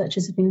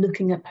researchers have been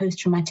looking at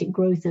post-traumatic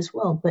growth as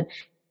well, but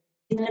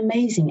it's an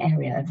amazing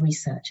area of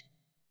research.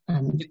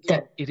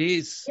 It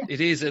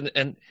is,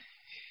 and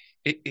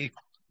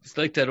it's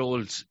like that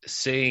old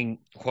saying,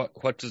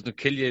 what doesn't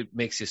kill you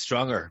makes you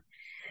stronger.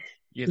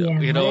 Yeah.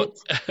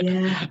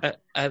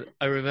 And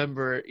I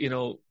remember,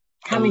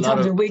 how many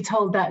times have we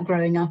told that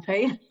growing up,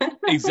 eh?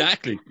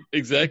 Exactly.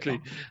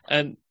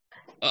 And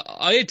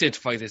I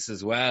identify this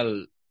as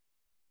well.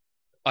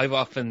 I've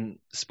often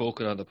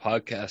spoken on the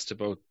podcast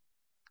about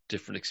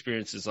different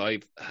experiences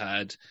I've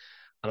had,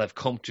 and I've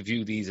come to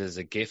view these as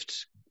a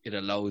gift. It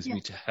allows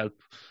me to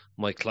help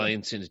my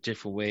clients in a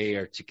different way,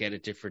 or to get a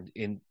different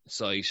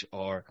insight,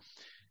 or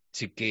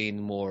to gain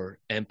more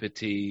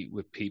empathy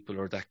with people,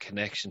 or that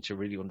connection to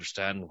really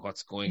understand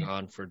what's going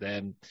on for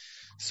them.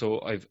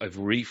 So I've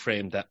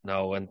reframed that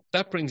now. And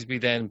that brings me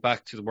then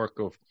back to the work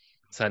of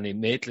Sandy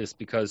Maitlis,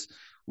 because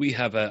I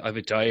have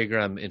a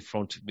diagram in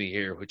front of me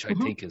here, which I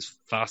think is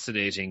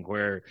fascinating,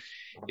 where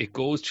it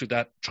goes through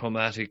that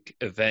traumatic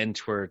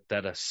event, where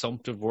that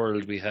assumptive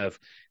world, we have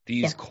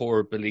these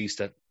core beliefs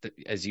that,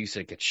 as you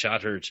said, get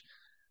shattered.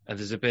 And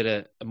there's a bit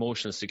of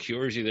emotional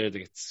security there that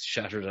gets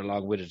shattered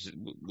along with it.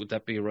 Would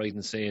that be right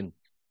in saying?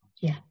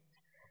 Yeah.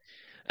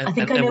 I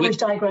think I know which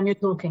diagram you're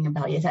talking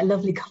about. Yes, that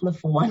lovely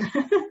colourful one.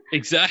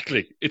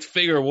 Exactly. It's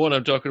figure one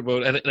I'm talking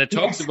about. And it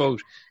talks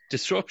about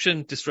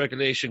disruption,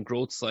 dysregulation,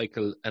 growth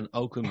cycle, and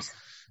outcomes.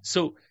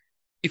 So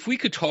if we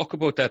could talk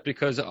about that,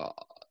 because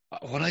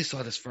when I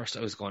saw this first,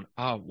 I was going,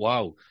 oh,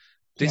 wow,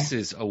 this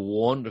is a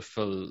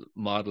wonderful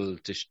model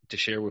to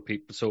share with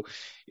people. So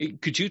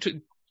could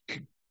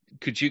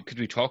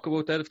we talk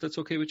about that, if that's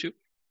okay with you?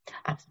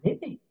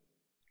 Absolutely.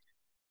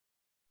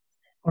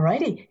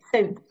 Alrighty.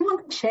 So do you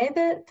want to share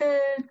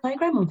the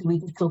diagram, or do we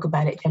just talk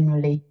about it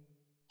generally?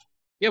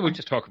 Yeah, we'll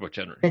just talk about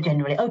generally.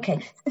 Generally. Okay.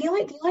 So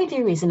the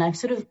idea is, and I've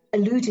sort of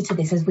alluded to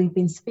this as we've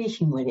been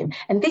speaking, William,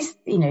 and this,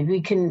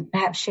 we can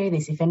perhaps share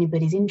this if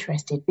anybody's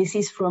interested. This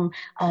is from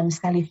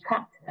Sally's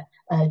chapter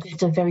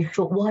just a very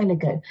short while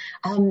ago.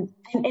 And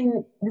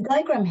the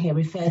diagram here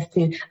refers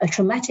to a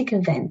traumatic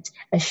event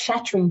as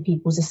shattering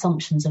people's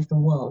assumptions of the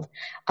world.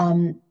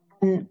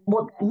 And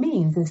what that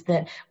means is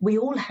that we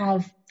all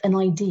have an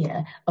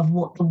idea of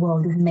what the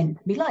world is meant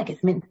to be like.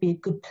 It's meant to be a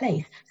good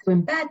place. So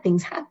when bad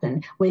things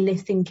happen, we're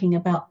left thinking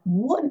about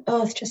what on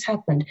earth just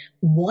happened?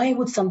 Why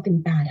would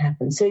something bad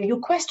happen? So you're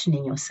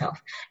questioning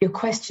yourself. You're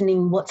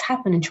questioning what's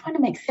happened and trying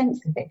to make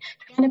sense of it,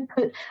 trying to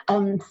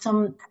put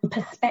some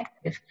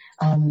perspective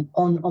on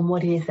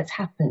what it is that's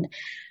happened.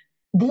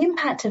 The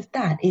impact of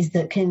that is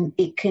that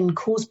it can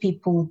cause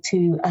people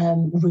to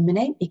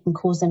ruminate. It can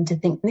cause them to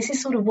think. This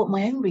is sort of what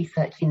my own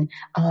research in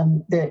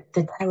the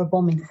terror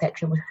bombing,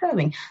 etc., was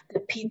showing,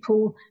 that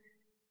people,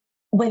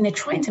 when they're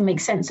trying to make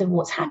sense of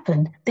what's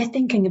happened, they're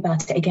thinking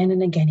about it again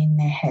and again in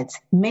their heads.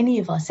 Many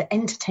of us are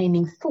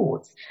entertaining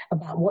thoughts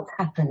about what's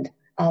happened,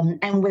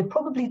 and we're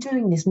probably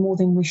doing this more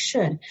than we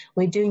should.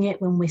 We're doing it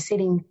when we're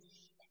sitting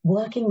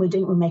working,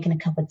 we're making a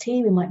cup of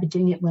tea, we might be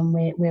doing it when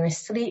we're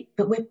asleep,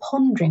 but we're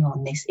pondering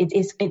on this.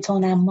 It's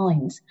on our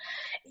minds.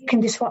 It can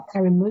disrupt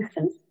our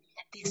emotions.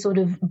 These sort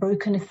of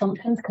broken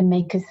assumptions can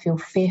make us feel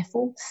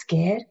fearful,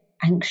 scared,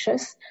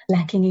 anxious,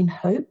 lacking in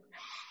hope.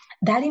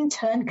 That in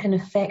turn can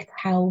affect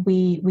how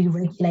we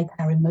regulate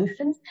our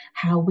emotions,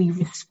 how we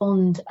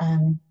respond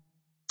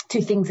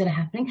to things that are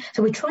happening.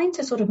 So we're trying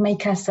to sort of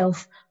make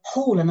ourselves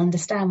whole and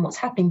understand what's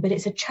happening, but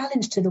it's a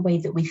challenge to the way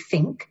that we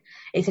think.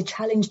 It's a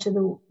challenge to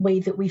the way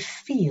that we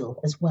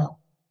feel as well.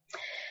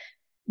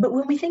 But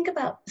when we think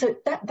about, so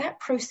that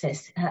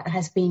process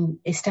has been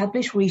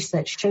established,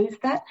 research shows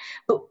that,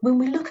 but when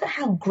we look at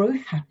how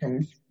growth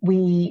happens,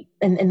 and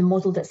the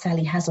model that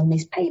Sally has in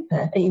this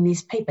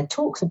paper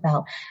talks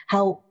about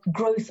how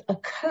growth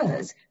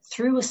occurs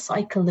through a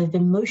cycle of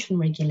emotion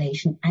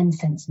regulation and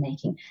sense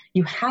making.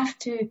 You have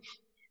to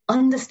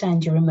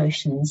understand your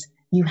emotions.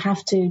 You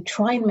have to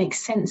try and make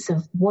sense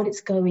of what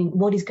is going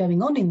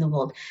on in the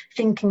world,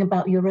 thinking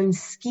about your own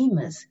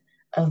schemas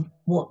of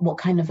what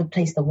kind of a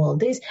place the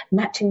world is,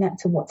 matching that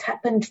to what's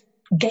happened,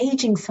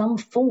 gauging some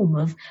form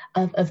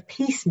of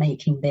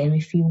peacemaking there,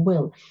 if you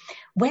will.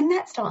 When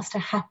that starts to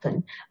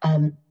happen,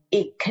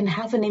 it can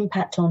have an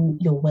impact on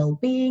your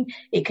well-being.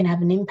 It can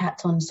have an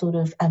impact on sort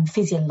of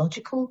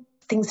physiological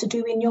things to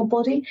do in your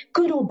body,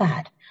 good or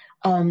bad.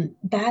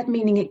 Bad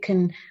meaning it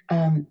can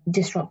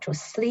disrupt your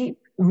sleep.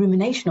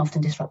 Rumination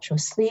often disrupts your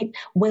sleep.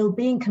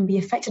 Well-being can be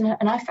affected.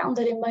 And I found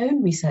that in my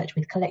own research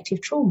with collective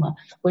trauma,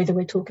 whether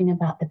we're talking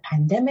about the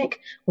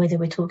pandemic, whether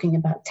we're talking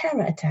about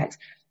terror attacks,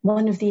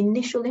 one of the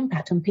initial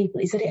impact on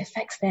people is that it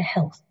affects their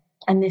health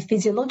and their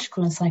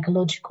physiological and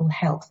psychological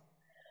health.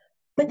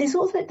 But there's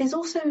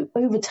also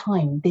over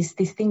time this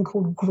thing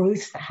called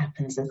growth that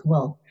happens as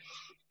well.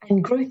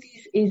 And growth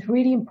is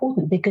really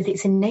important because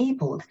it's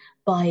enabled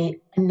by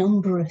a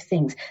number of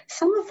things.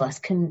 Some of us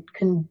can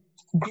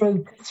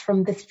grow just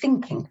from the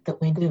thinking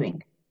that we're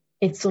doing.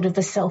 It's sort of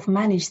a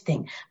self-managed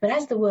thing. But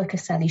as the work of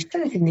Sally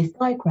shows in this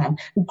diagram,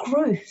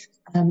 growth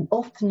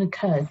often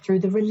occurs through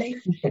the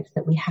relationships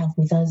that we have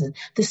with others,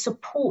 the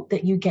support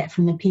that you get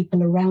from the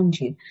people around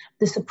you,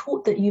 the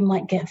support that you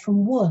might get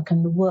from work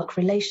and the work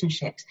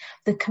relationships,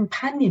 the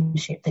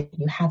companionship that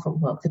you have at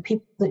work, the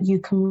people that you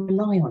can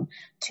rely on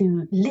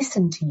to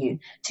listen to you,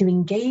 to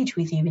engage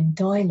with you in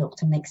dialogue,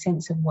 to make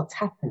sense of what's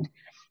happened.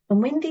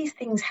 And when these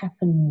things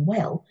happen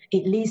well,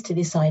 it leads to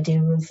this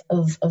idea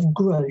of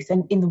growth.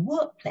 And in the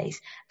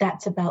workplace,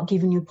 that's about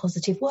giving you a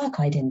positive work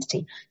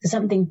identity. So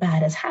something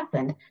bad has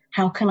happened.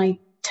 How can I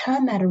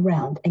turn that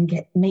around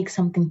and make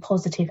something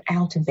positive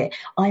out of it.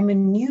 I'm a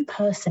new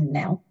person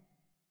now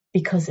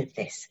because of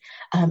this.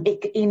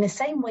 In the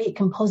same way, it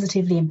can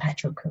positively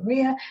impact your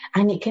career,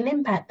 and it can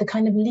impact the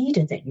kind of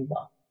leader that you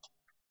are,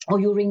 or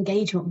your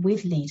engagement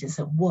with leaders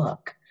at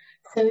work.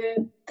 So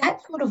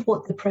that's sort of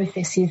what the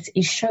process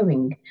is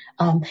showing.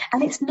 And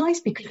it's nice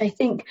because I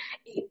think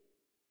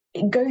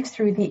it goes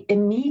through the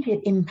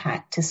immediate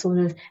impact to sort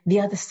of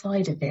the other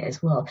side of it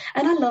as well.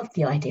 And I love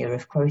the idea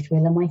of growth,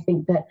 William. I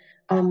think that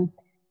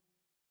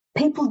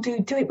people do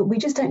it, but we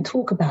just don't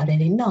talk about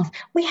it enough.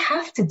 We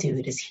have to do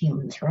it as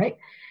humans, right?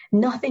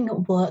 Nothing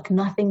at work,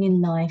 nothing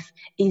in life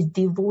is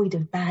devoid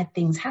of bad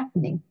things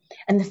happening.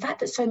 And the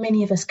fact that so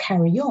many of us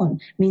carry on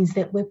means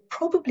that we're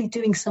probably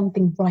doing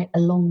something right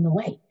along the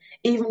way,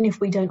 even if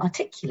we don't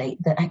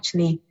articulate that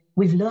actually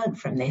we've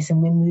learned from this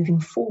and we're moving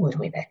forward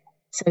with it.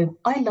 So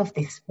I love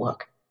this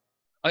work.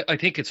 I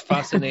think it's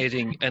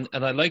fascinating. and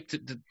I like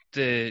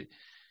the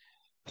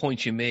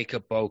point you make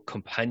about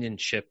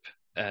companionship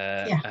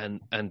and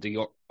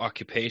the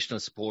occupational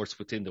sports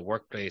within the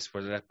workplace,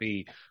 whether that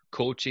be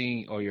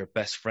coaching or your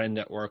best friend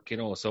at work,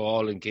 so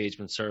all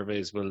engagement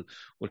surveys will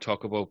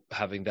talk about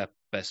having that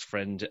best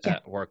friend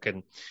at work.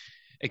 And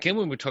again,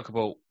 when we talk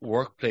about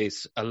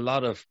workplace, a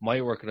lot of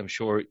my work, and I'm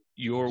sure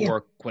your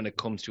work when it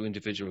comes to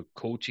individual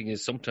coaching,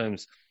 is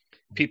sometimes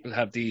people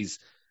have these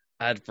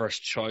adverse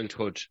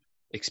childhood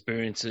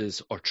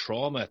experiences or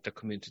trauma that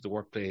come into the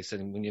workplace.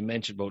 And when you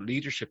mentioned about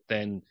leadership,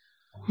 then,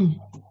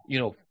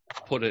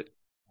 put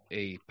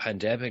a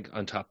pandemic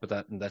on top of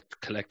that and that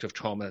collective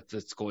trauma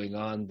that's going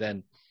on,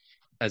 then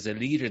as a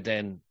leader,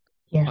 then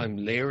I'm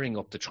layering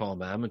up the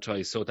trauma, haven't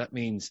I? So that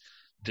means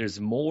there's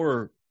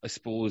more, I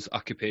suppose,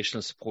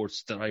 occupational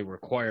supports that I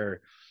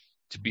require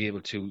to be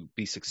able to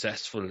be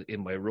successful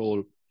in my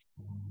role.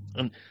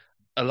 And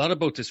a lot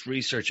about this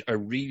research, I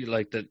really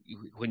like that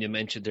when you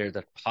mentioned there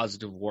that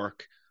positive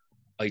work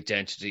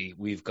identity,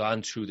 we've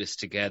gone through this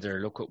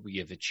together, look what we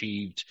have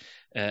achieved.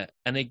 And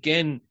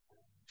again,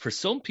 for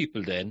some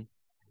people then,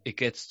 it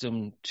gets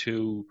them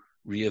to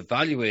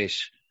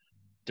reevaluate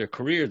their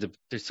career.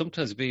 They're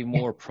sometimes being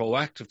more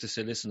proactive to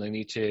say, listen, I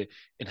need to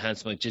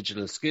enhance my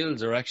digital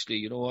skills, or actually,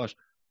 you know what,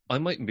 I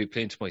mightn't be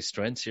playing to my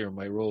strengths here in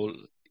my role,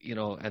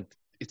 and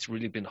it's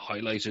really been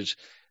highlighted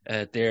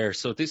there.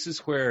 So this is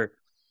where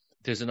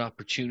there's an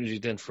opportunity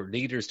then for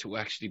leaders to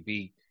actually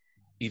be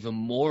even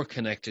more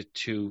connected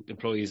to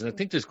employees. And I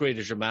think there's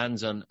greater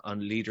demands on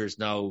leaders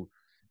now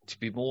to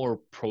be more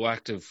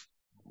proactive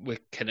with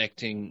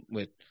connecting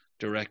with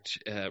direct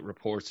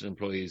reports and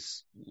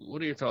employees.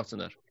 What are your thoughts on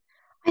that?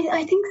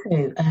 I think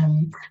so,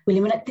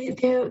 William.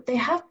 There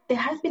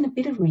has been a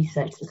bit of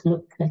research that's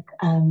looked at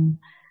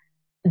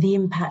the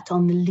impact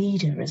on the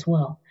leader as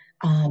well.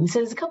 So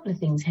there's a couple of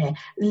things here.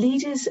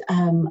 Leaders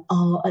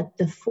are at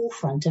the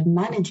forefront of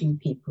managing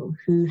people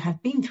who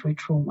have been through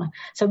trauma.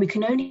 So we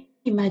can only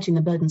imagine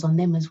the burdens on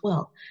them as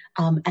well.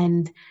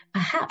 And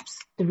perhaps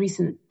the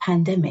recent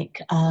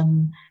pandemic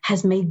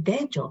has made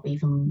their job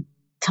even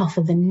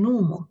tougher than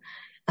normal,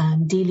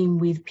 dealing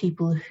with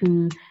people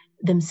who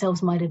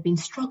themselves might have been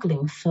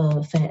struggling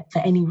for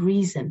any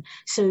reason.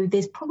 So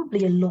there's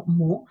probably a lot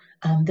more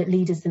that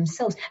leaders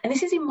themselves, and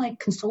this is in my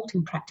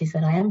consulting practice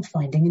that I am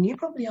finding, and you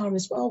probably are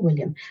as well,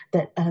 William,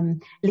 that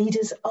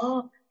leaders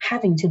are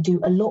having to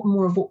do a lot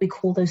more of what we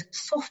call those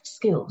soft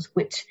skills,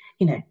 which,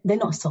 they're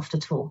not soft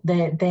at all.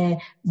 They're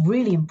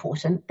really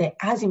important. They're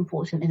as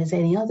important as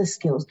any other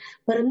skills,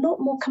 but a lot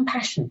more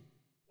compassion.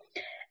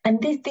 And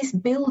this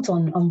builds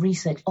on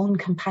research on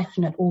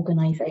compassionate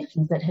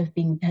organisations that has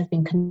been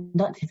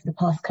conducted for the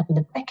past couple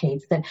of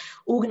decades, that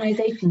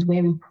organisations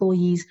where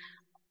employees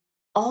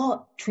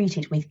are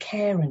treated with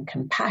care and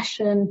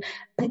compassion,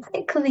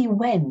 particularly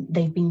when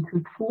they've been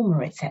through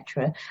trauma,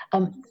 etc.,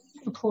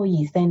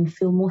 employees then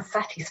feel more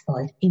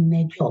satisfied in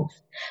their jobs.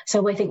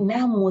 So I think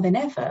now more than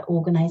ever,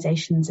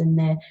 organisations and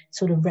their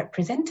sort of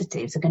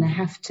representatives are going to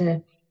have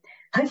to,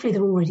 hopefully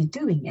they're already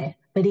doing it,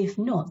 but if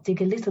not,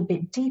 dig a little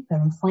bit deeper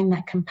and find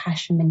that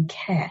compassion and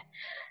care.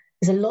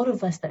 There's a lot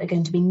of us that are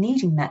going to be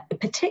needing that, but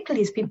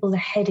particularly as people are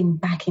heading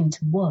back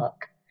into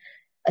work.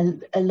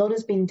 A lot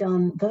has been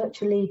done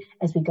virtually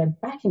as we go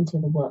back into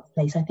the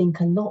workplace. I think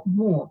a lot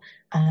more,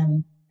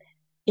 in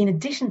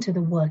addition to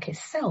the work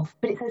itself,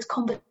 but it's those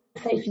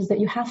conversations that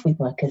you have with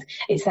workers.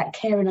 It's that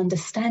care and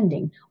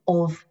understanding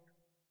of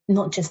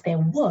not just their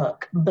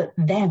work, but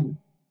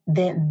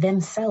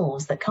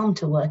themselves that come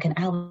to work, and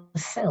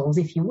ourselves,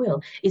 if you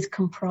will, is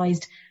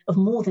comprised of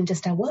more than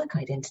just our work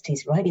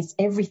identities, right? It's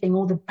everything,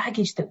 all the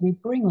baggage that we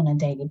bring on a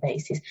daily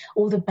basis,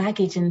 all the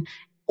baggage and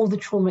all the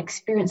trauma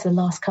experience the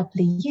last couple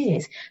of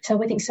years.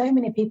 So I think so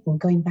many people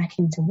going back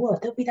into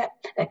work, there'll be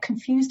that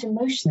confused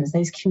emotions,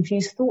 those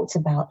confused thoughts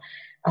about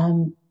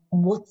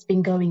what's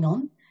been going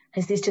on.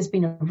 Has this just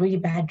been a really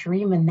bad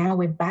dream and now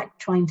we're back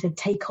trying to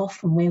take off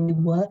from where we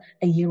were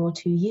a year or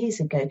 2 years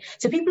ago?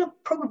 So people are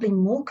probably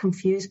more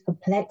confused,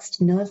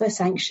 perplexed,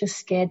 nervous, anxious,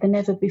 scared than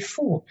ever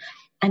before.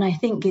 And I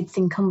think it's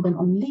incumbent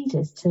on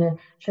leaders to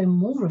show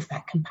more of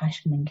that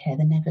compassion and care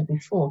than ever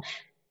before.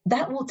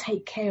 That will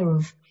take care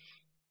of,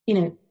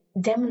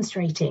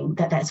 demonstrating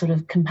that sort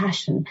of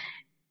compassion,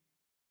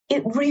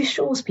 it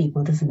reassures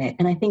people, doesn't it?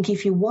 And I think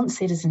if you want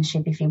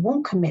citizenship, if you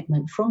want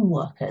commitment from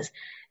workers,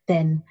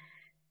 then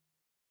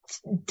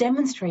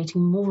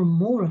demonstrating more and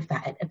more of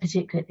that,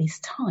 particularly at this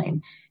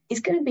time, is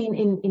going to be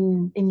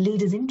in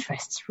leaders'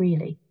 interests,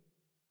 really.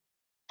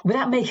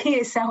 Without making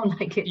it sound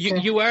like it's...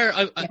 You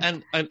are,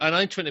 and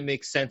I'm trying to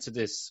make sense of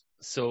this.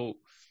 So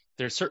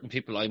there are certain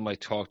people I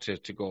might talk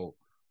to go,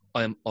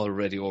 I'm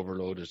already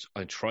overloaded.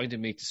 I'm trying to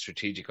meet the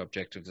strategic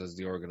objectives as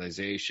the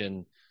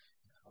organisation.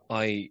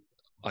 I'm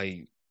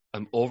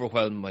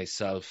overwhelmed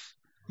myself,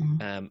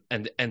 and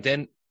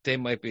then they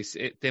might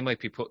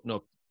be putting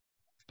up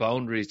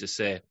boundaries to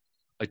say,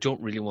 I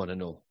don't really want to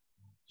know.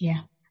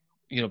 Yeah.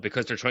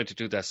 Because they're trying to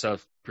do that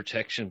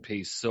self-protection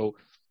piece. So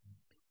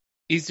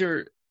is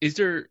there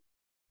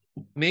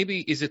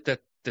maybe is it that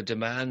the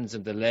demands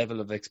and the level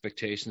of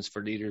expectations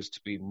for leaders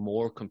to be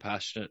more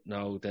compassionate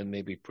now than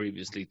maybe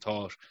previously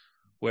thought,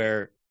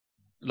 where,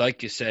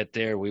 like you said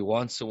there, we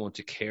want someone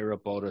to care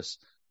about us,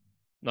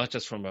 not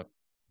just from a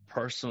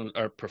personal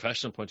or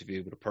professional point of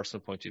view, but a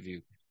personal point of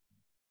view?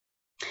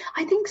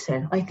 I think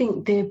so. I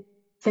think they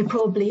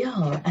probably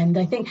are. And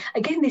I think,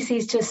 again, this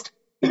is just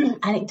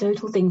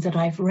anecdotal things that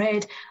I've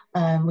read.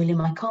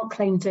 William, I can't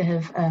claim to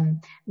have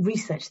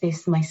researched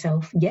this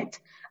myself yet.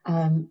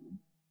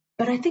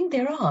 But I think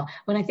there are.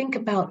 When I think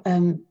about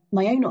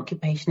my own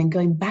occupation and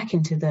going back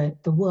into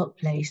the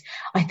workplace,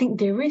 I think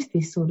there is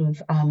this sort of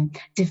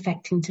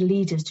defecting to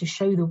leaders to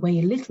show the way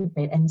a little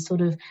bit and sort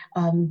of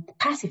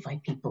pacify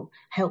people,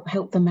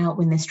 help them out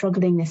when they're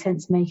struggling, their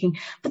sense making.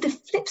 But the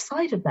flip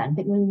side of that, I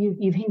think when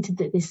you've hinted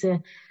that this,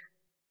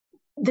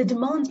 the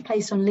demands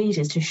placed on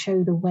leaders to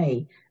show the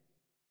way,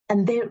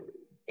 and there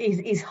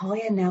is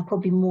higher now,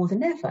 probably more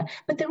than ever,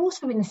 but they're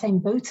also in the same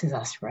boat as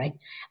us, right?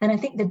 And I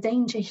think the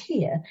danger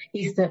here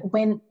is that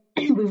when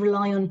we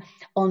rely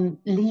on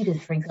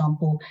leaders, for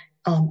example,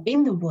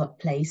 in the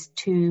workplace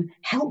to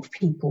help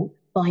people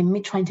by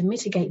trying to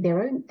mitigate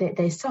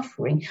their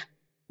suffering,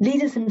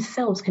 leaders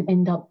themselves can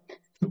end up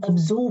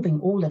absorbing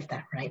all of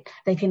that, right?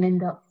 They can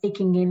end up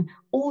taking in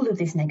all of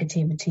this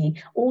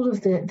negativity, all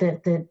of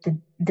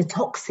the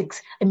toxic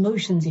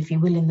emotions, if you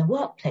will, in the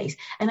workplace.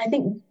 And I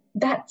think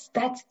that's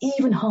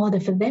even harder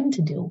for them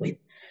to deal with.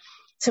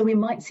 So we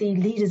might see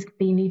leaders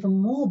being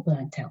even more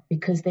burnt out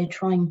because they're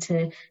trying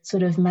to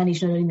sort of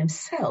manage not only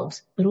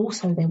themselves, but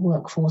also their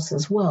workforce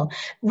as well.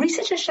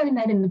 Research has shown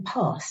that in the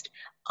past.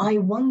 I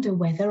wonder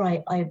whether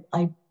I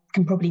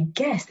can probably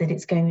guess that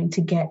it's going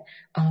to get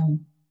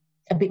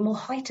a bit more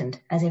heightened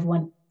as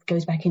everyone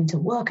goes back into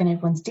work and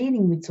everyone's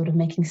dealing with sort of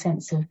making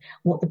sense of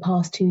what the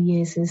past 2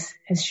 years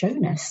has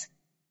shown us.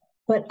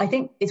 But I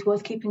think it's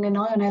worth keeping an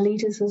eye on our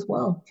leaders as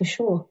well, for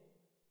sure,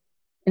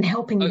 and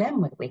helping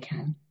them where we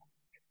can.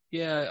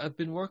 Yeah, I've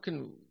been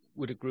working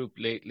with a group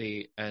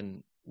lately,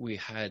 and we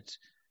had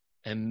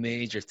a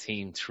major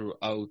theme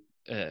throughout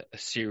a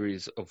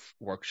series of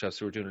workshops.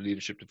 We were doing a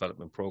leadership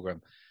development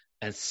program,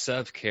 and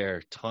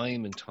self-care,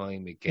 time and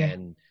time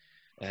again,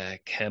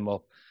 came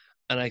up.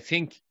 And I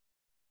think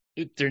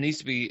there needs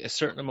to be a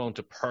certain amount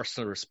of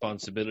personal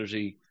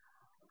responsibility.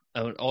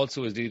 And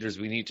also as leaders,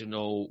 we need to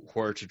know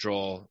where to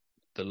draw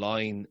the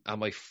line.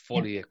 Am I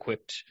fully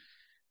equipped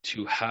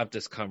to have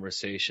this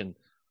conversation?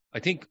 I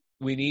think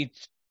we need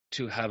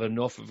to have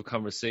enough of a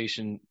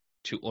conversation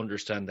to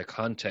understand the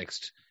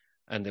context,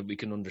 and that we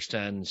can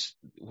understand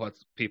what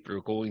people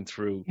are going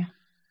through.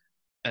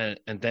 And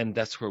then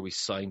that's where we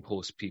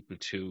signpost people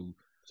to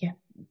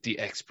the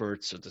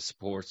experts or the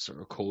supports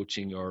or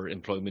coaching or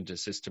employment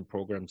assistance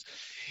programs.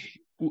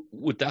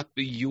 Would that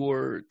be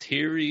your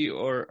theory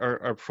or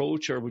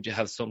approach, or would you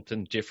have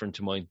something different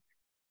to mind?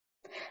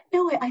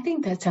 No, I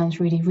think that sounds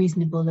really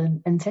reasonable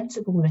and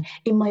sensible.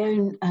 In my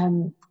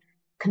own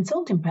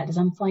consulting practice,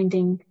 I'm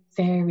finding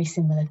very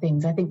similar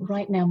things. I think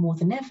right now more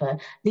than ever,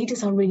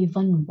 leaders are really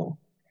vulnerable.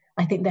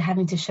 I think they're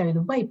having to show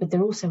the way, but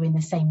they're also in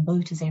the same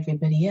boat as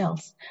everybody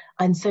else.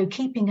 And so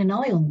keeping an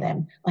eye on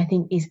them, I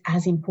think, is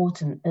as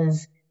important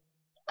as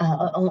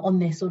on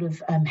their sort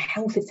of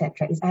health,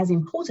 etc., is as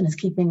important as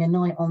keeping an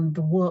eye on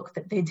the work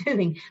that they're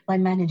doing by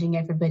managing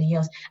everybody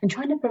else. And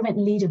trying to prevent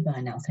leader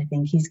burnout, I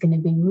think, is going to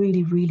be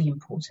really, really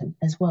important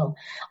as well.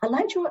 I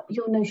liked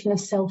your notion of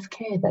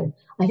self-care, though.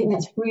 I think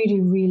that's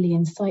really, really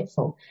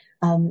insightful.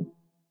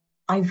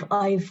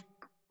 I've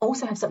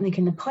also have something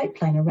in the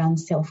pipeline around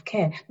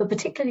self-care, but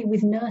particularly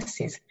with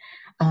nurses.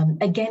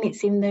 Again,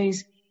 it's in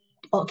those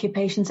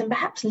occupations, and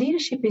perhaps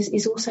leadership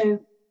is also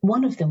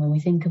one of them when we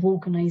think of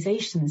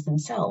organisations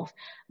themselves,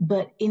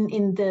 but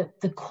in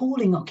the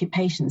calling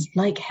occupations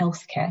like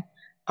healthcare,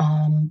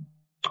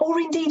 or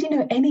indeed,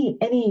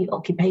 any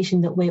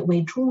occupation that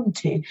we're drawn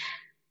to,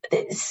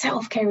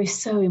 self-care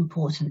is so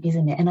important,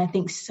 isn't it? And I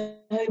think so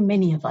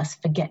many of us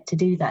forget to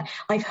do that.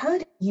 I've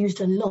heard it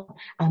used a lot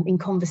in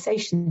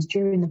conversations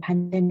during the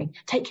pandemic.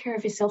 Take care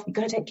of yourself. You've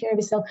got to take care of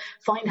yourself.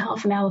 Find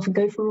half an hour,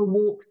 go for a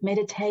walk,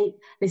 meditate,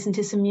 listen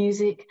to some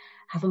music,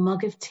 have a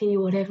mug of tea,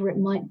 whatever it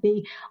might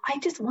be. I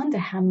just wonder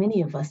how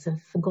many of us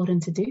have forgotten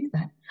to do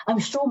that. I'm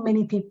sure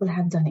many people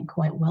have done it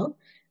quite well,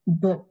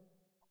 but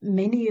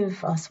many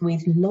of us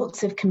with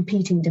lots of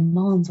competing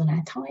demands on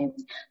our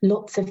times,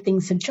 lots of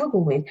things to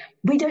juggle with,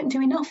 we don't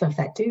do enough of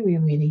that, do we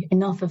really?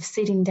 Enough of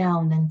sitting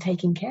down and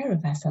taking care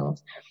of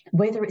ourselves,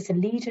 whether it's a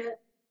leader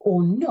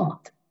or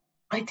not.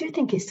 I do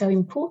think it's so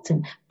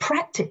important.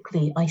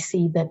 Practically, I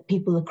see that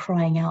people are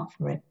crying out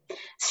for it.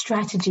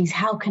 Strategies,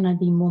 how can I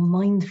be more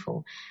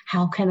mindful?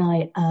 How can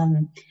I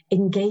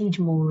engage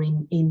more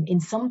in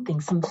something,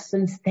 some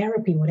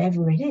therapy,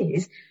 whatever it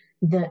is,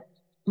 that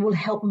will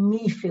help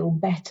me feel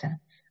better,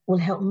 will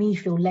help me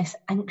feel less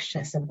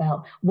anxious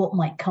about what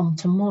might come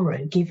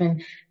tomorrow,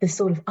 given the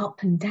sort of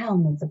up and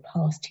down of the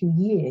past 2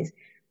 years.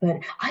 But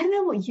I don't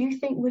know what you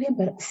think, William,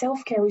 but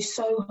self-care is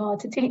so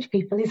hard to teach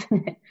people,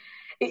 isn't it?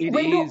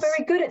 We're not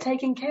very good at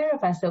taking care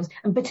of ourselves,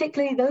 and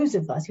particularly those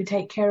of us who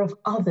take care of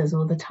others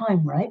all the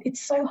time, right? It's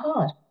so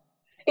hard.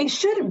 It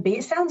shouldn't be.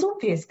 It sounds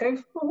obvious. Go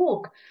for a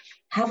walk,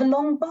 have a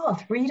long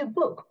bath, read a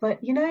book.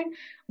 But, you know,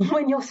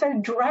 when you're so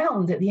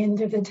drowned at the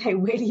end of the day,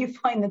 where do you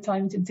find the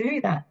time to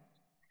do that?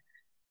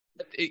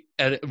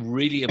 A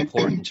really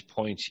important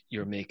point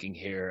you're making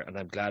here, and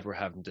I'm glad we're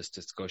having this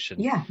discussion.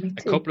 Yeah, me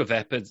too. A couple of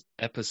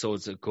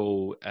episodes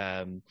ago,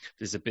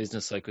 there's a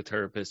business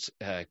psychotherapist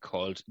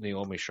called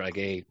Naomi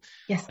Shragay,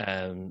 yes,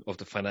 of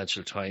the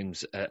Financial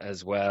Times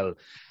as well.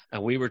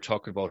 And we were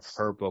talking about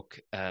her book,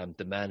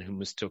 The Man Who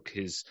Mistook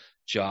His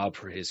Job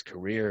for His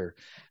Career.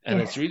 And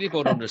yes. It's really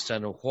about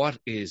understanding what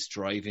is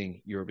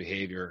driving your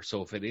behavior.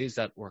 So if it is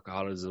that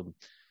workaholism,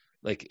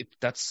 like if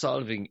that's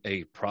solving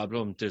a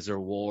problem, there's a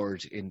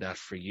reward in that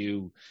for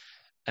you.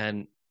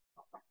 And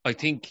I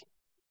think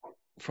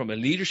from a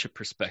leadership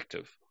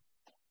perspective,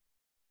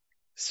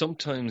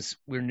 sometimes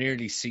we're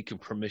nearly seeking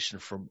permission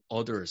from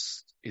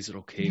others. Is it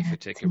okay if I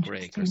take a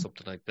break or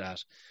something like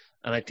that?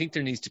 And I think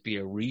there needs to be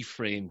a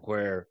reframe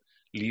where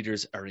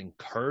leaders are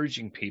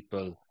encouraging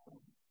people,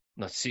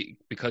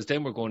 because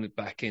then we're going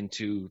back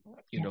into,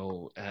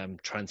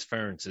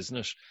 transference, isn't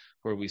it?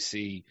 Where we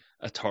see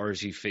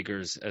authority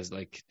figures as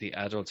like the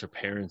adults or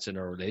parents in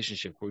our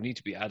relationship. We need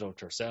to be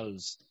adult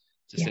ourselves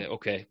to say,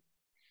 okay,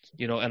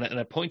 and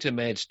a point I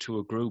made to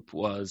a group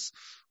was,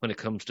 when it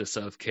comes to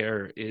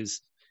self-care,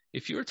 is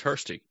if you're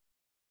thirsty,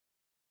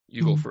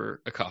 you go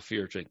for a coffee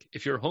or drink.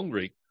 If you're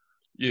hungry,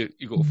 you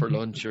go for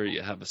lunch or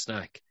you have a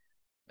snack.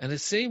 And the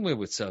same way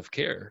with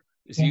self-care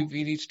is you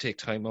need to take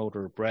time out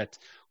or a breath.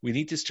 We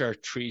need to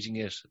start treating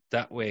it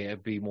that way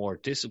and be more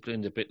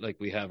disciplined, a bit like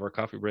we have our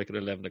coffee break at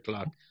 11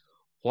 o'clock.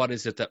 What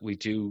is it that we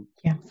do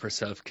for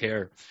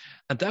self-care?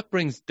 And that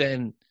brings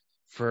then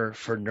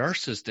for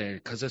nurses there,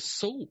 because it's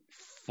so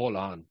full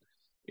on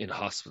in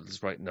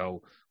hospitals right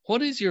now.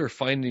 What is your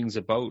findings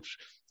about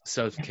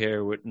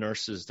self-care with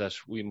nurses that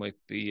we might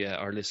be,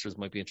 our listeners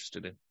might be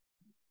interested in?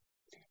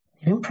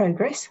 They're in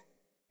progress.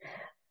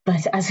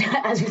 But as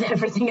with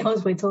everything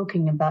else we're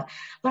talking about,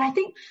 but I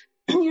think,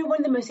 one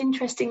of the most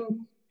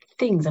interesting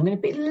things, I'm going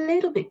to be a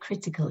little bit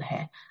critical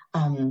here,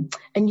 and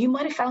you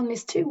might have found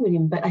this too,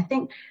 William, but I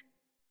think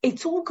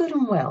it's all good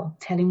and well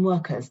telling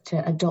workers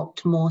to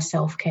adopt more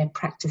self-care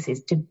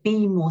practices, to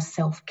be more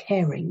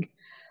self-caring.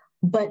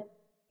 But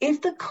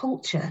if the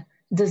culture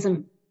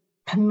doesn't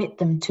permit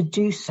them to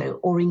do so,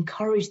 or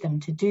encourage them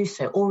to do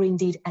so, or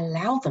indeed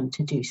allow them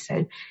to do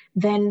so,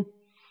 then,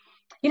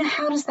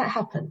 how does that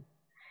happen?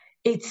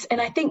 And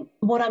I think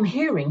what I'm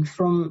hearing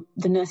from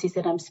the nurses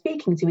that I'm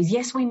speaking to is,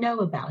 yes, we know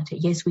about it.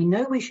 Yes, we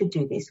know we should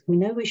do this. We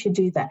know we should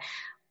do that.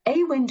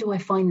 A, when do I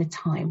find the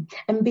time?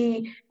 And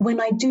B, when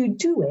I do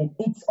it,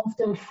 it's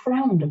often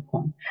frowned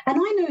upon. And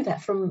I know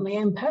that from my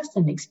own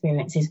personal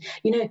experiences.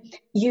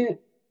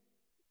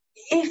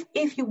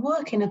 If you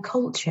work in a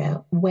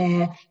culture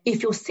where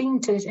if you're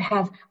seen to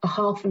have a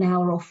half an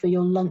hour off for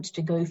your lunch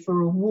to go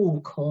for a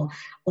walk or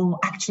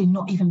actually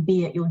not even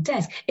be at your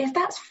desk, if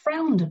that's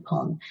frowned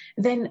upon,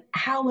 then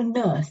how on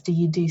earth do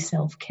you do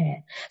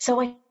self-care?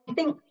 So I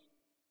think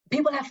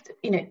people have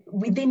to,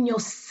 within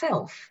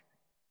yourself,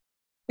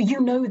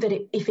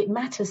 that if it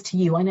matters to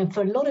you, I know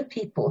for a lot of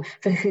people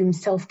for whom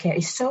self-care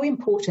is so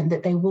important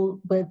that they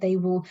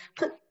will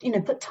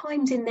put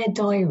times in their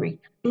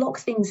diary, block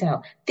things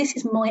out. This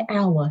is my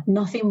hour.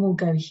 Nothing will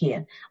go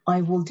here.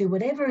 I will do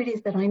whatever it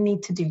is that I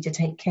need to do to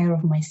take care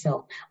of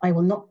myself. I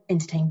will not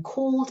entertain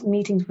calls,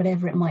 meetings,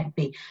 whatever it might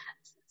be.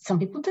 Some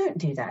people don't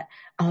do that.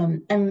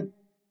 And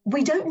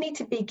we don't need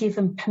to be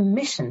given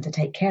permission to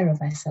take care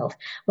of ourselves.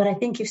 But I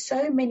think if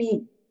so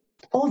many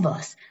of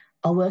us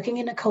are working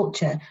in a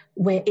culture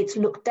where it's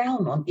looked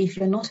down on if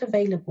you're not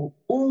available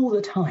all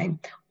the time,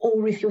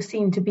 or if you're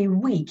seen to be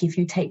weak if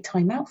you take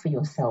time out for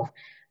yourself,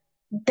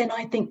 then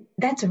I think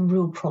that's a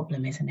real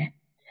problem, isn't it?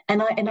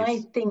 And I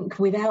think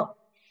without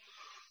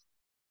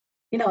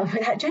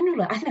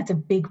general, I think that's a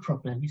big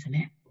problem, isn't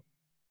it?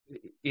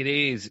 It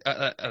is.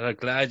 And I'm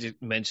glad you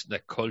mentioned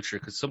that culture,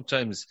 because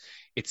sometimes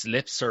it's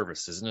lip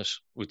service, isn't it?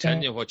 We're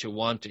telling you what you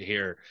want to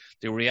hear.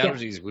 The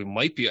reality is we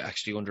might be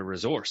actually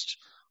under-resourced,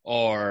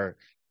 or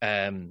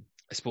I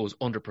suppose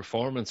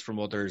underperformance from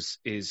others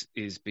is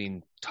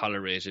being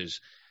tolerated.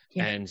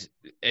 Yeah. And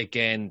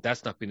again,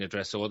 that's not being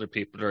addressed. So other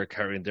people are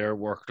carrying their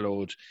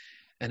workload.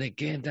 And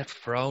again, that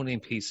frowning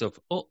piece of,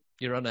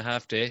 you're on a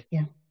half day.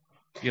 Yeah.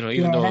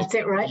 Even though that's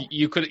it, right?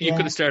 you could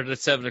have started at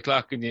 7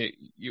 o'clock and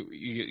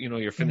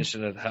you're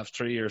finishing at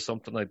 3:30 or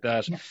something like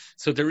that. Yeah.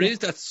 So there is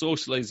that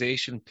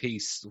socialization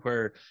piece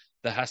where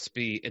there has to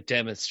be a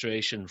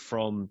demonstration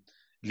from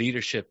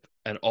leadership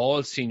and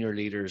all senior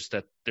leaders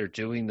that they're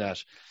doing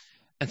that.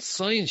 And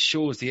science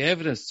shows, the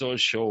evidence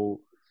does show,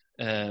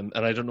 and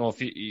I don't know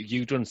if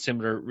you've done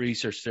similar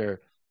research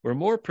there, we're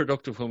more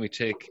productive when we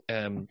take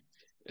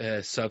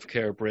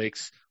self-care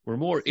breaks. We're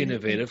more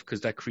innovative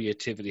because that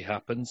creativity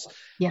happens.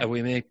 Yeah. And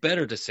we make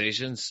better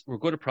decisions. We're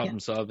good at problem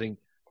solving.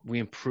 We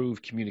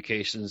improve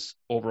communications,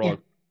 overall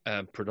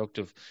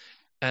productive.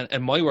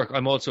 And my work,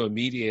 I'm also a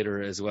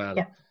mediator as well.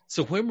 Yeah.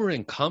 So when we're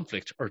in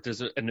conflict, or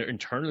there's an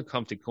internal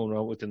conflict going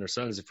on within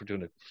ourselves, if we're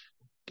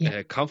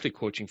doing conflict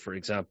coaching, for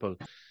example,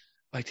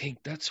 I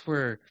think that's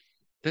where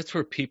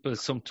people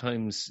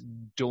sometimes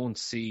don't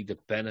see the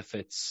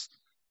benefits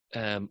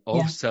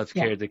of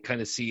self-care. Yeah. They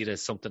kind of see it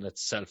as something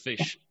that's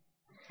selfish.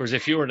 Whereas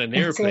if you were in an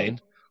airplane,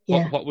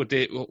 what would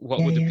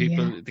the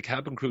people, the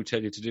cabin crew,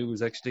 tell you to do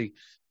is actually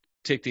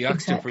take the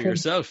oxygen for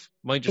yourself.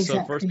 Mind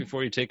yourself first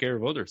before you take care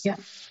of others.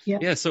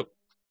 Yeah. So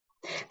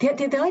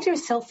the idea of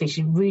selfish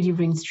really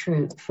rings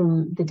true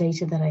from the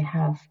data that I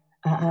have.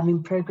 I'm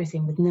in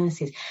progressing with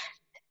nurses.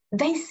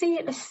 They see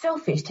it as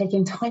selfish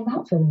taking time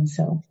out for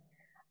themselves.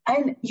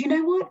 And you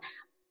know what?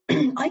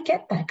 I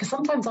get that, because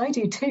sometimes I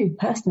do too,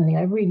 personally.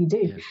 I really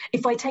do. Yeah.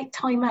 If I take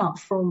time out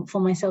for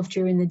myself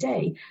during the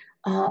day,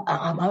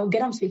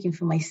 I'm speaking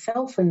for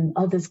myself and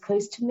others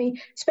close to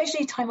me,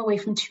 especially time away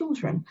from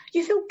children.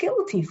 You feel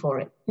guilty for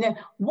it.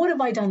 What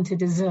have I done to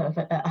deserve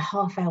a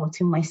half hour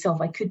to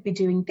myself? I could be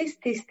doing this.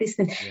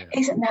 Yeah.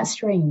 Isn't that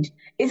strange?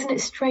 Isn't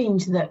it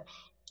strange that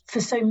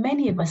for so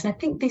many of us, and I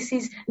think this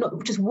is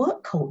not just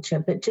work culture,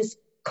 but just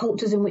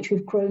cultures in which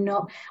we've grown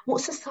up,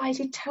 what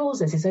society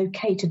tells us is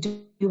okay to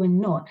do and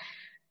not.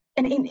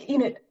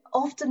 And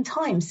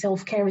oftentimes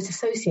self-care is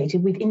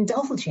associated with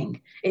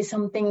indulging. It's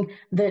something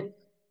that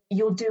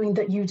you're doing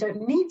that you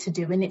don't need to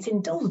do, and it's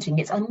indulging,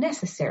 it's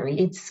unnecessary,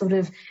 it's sort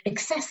of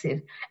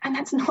excessive. And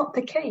that's not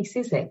the case,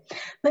 is it?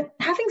 But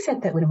having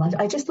said that, William,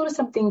 I just thought of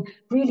something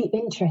really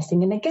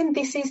interesting. And again,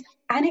 this is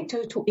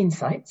anecdotal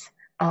insights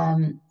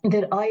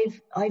that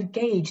I've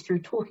gauged through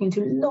talking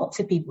to lots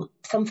of people,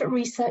 some for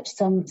research,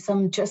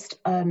 some just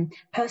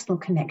personal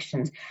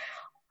connections.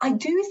 I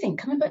do think,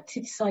 coming back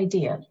to this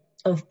idea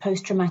of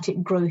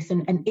post-traumatic growth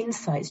and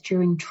insights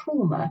during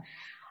trauma,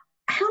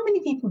 how many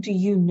people do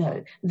you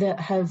know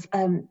that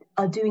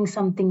are doing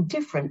something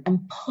different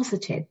and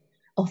positive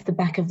off the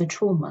back of the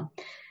trauma?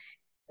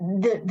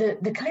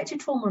 The collective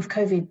trauma of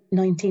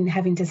COVID-19,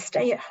 having to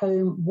stay at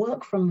home,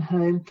 work from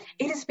home,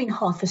 it has been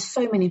hard for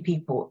so many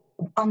people,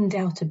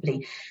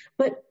 undoubtedly.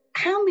 But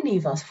how many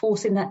of us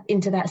forced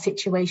into that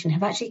situation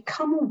have actually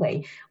come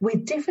away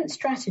with different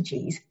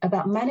strategies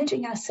about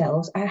managing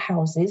ourselves, our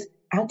houses,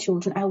 our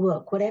children, our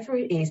work, whatever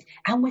it is,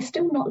 and we're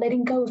still not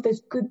letting go of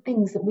those good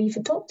things that we've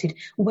adopted,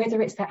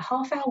 whether it's that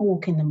half-hour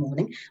walk in the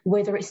morning,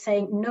 whether it's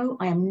saying, no,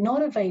 I am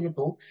not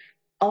available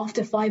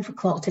after 5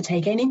 o'clock to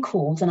take any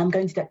calls, and I'm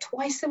going to do that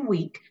twice a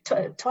week,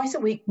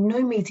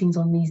 no meetings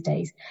on these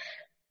days.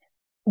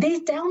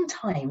 These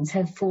downtimes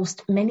have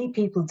forced many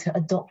people to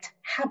adopt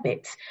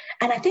habits.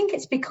 And I think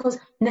it's because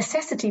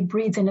necessity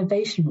breeds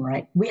innovation,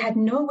 right? We had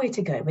nowhere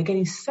to go. We're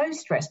getting so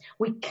stressed.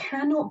 We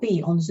cannot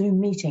be on Zoom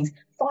meetings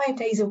 5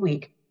 days a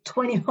week,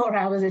 24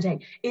 hours a day.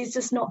 It's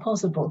just not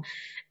possible.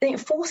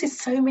 It forces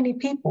so many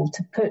people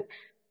to put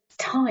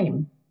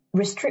time,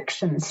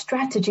 restrictions,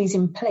 strategies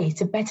in place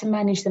to better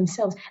manage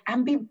themselves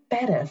and be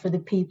better for the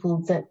people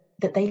that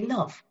they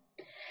love.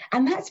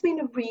 And that's been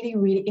a really,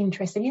 really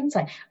interesting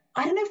insight.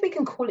 I don't know if we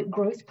can call it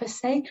growth per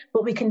se,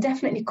 but we can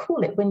definitely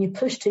call it, when you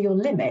push to your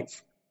limits,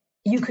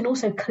 you can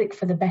also click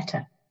for the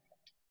better.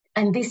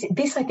 And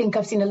this I think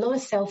I've seen a lot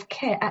of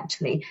self-care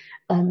actually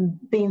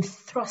being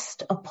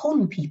thrust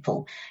upon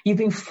people. You've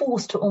been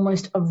forced to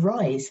almost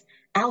arise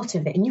out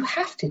of it, and you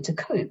have to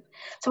cope.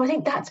 So I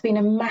think that's been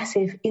a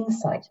massive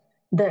insight.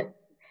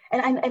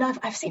 And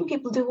I've seen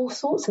people do all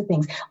sorts of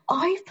things.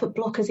 I've put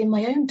blockers in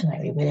my own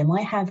diary with him.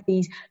 I have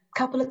these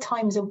couple of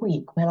times a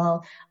week where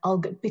I'll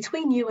go,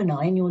 between you and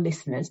I and your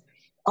listeners,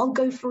 I'll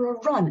go for a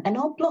run and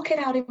I'll block it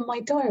out in my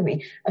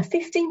diary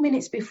 15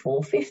 minutes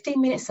before,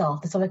 15 minutes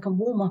after, so I can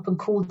warm up and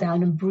cool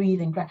down and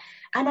breathe and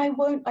I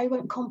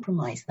won't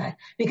compromise that,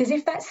 because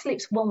if that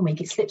slips 1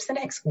 week, it slips the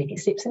next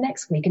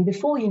week, and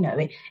before you know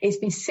it, it's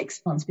been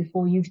 6 months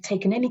before you've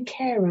taken any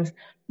care of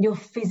your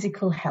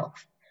physical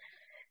health.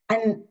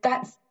 And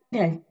that's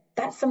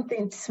some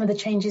of the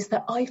changes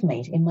that I've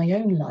made in my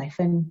own life.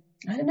 And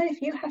I don't know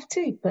if you have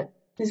too, but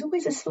there's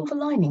always a silver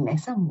lining there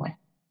somewhere.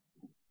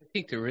 I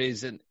think there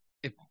is. And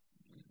it,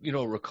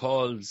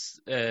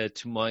 recalls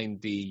to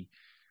mind the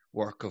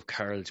work of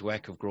Carol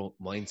Dweck of Growth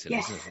Mindset,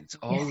 isn't it? It's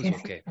always,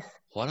 okay,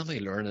 what am I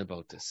learning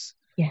about this?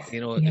 Yes.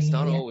 It's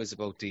not always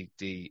about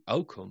the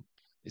outcome.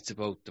 It's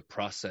about the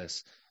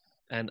process.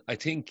 And I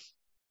think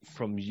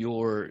from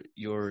your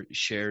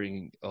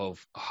sharing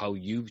of how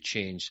you've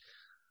changed,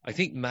 I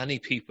think many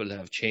people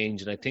have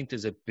changed, and I think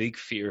there's a big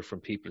fear from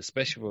people,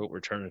 especially about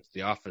returning to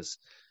the office.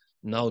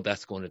 Now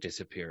that's going to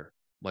disappear.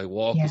 My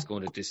walk is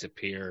going to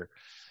disappear.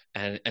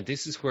 And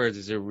this is where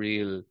there's a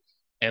real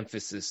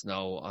emphasis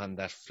now on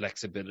that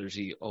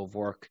flexibility of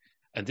work.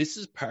 And this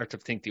is part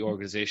of, I think, the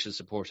organizational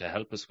support to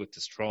help us with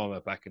this trauma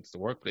back into the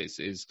workplace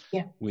is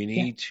we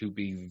need to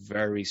be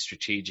very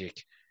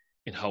strategic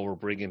in how we're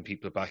bringing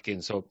people back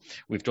in. So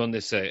we've done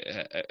this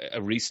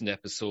a recent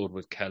episode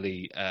with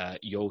Kelly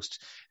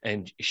Yost,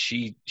 and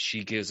she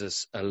gives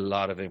us a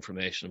lot of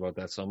information about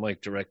that. So I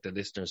might direct the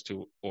listeners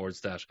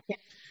towards that. Yeah.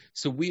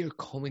 So we are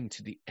coming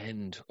to the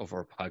end of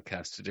our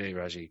podcast today,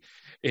 Raji.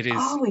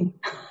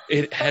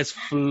 It has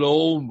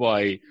flown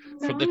by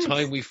from the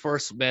time we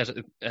first met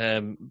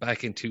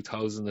back in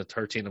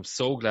 2013. I'm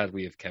so glad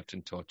we have kept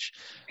in touch.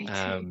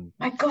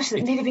 My gosh,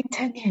 it's nearly been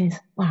 10 years.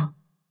 Wow.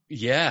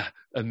 Yeah,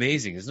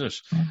 amazing, isn't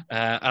it?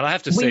 And I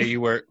have to say,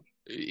 you were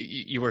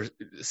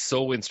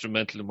so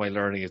instrumental in my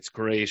learning. It's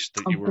great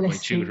that you were my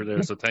tutor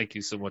there. So thank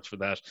you so much for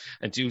that.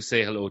 And do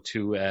say hello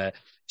to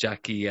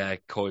Jackie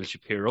Coyle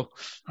Shapiro.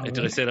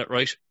 Did I say that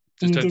right?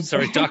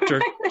 Sorry, Dr.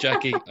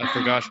 Jackie, I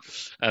forgot.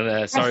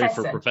 And sorry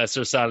for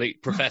Professor Sally.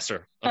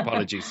 Professor,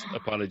 apologies.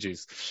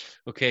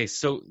 Okay,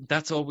 so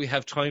that's all we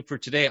have time for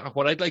today.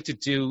 What I'd like to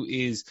do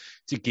is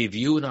to give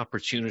you an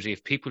opportunity,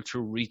 if people to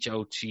reach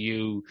out to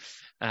you,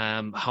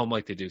 how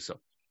might they do so?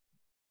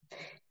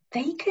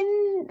 They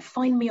can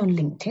find me on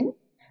LinkedIn,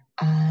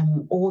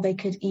 or they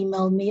could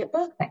email me at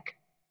Birkbeck.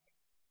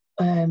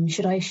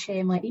 Should I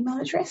share my email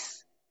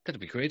address?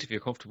 That'd be great if you're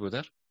comfortable with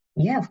that.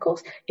 Yeah, of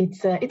course.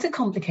 It's a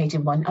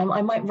complicated one.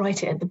 I might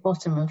write it at the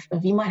bottom of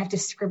you might have to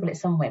scribble it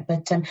somewhere.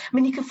 But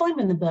you can find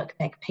me on the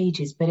Birkbeck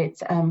pages. But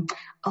it's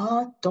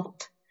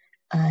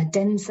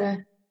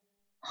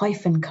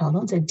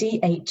r.Dhensa-Kahlon, so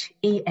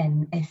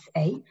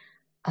DHENSA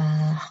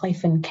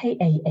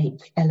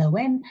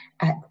 -KAHLON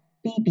at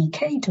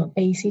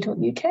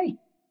bbk.ac.uk.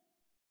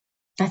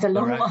 That's a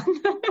long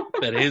one.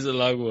 That is a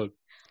long one.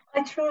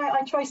 I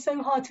try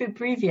so hard to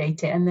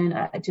abbreviate it, and then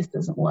it just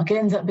doesn't work. It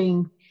ends up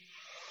being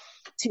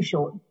too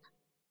short.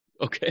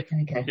 Okay. There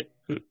we go.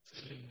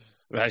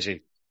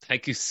 Raji,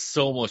 thank you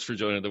so much for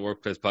joining the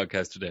Workplace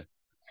Podcast today.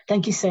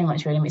 Thank you so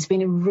much, William. It's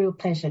been a real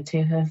pleasure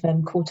to have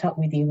caught up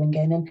with you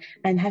again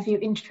and have you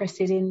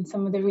interested in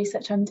some of the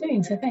research I'm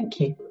doing. So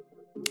thank you.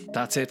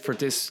 That's it for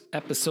this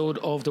episode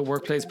of the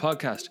Workplace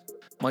Podcast.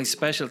 My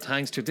special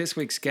thanks to this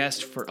week's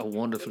guest for a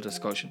wonderful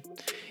discussion.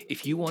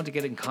 If you want to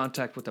get in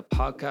contact with the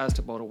podcast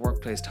about a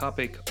workplace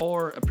topic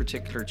or a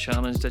particular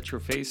challenge that you're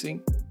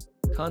facing,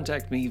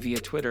 contact me via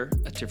Twitter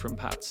at different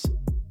paths.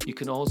 You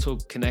can also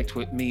connect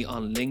with me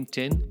on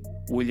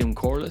LinkedIn, William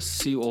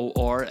Corless,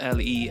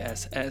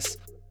 CORLESS,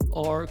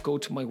 or go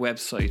to my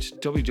website,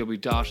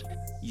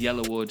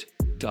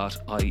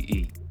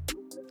 www.yellowwood.ie.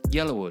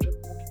 Yellowwood,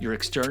 your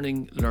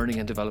external learning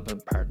and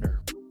development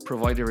partner.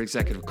 Provider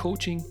executive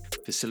coaching,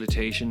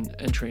 facilitation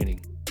and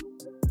training.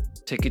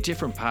 Take a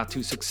different path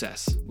to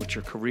success with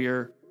your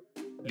career,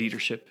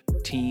 leadership,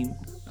 team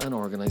and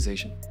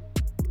organisation.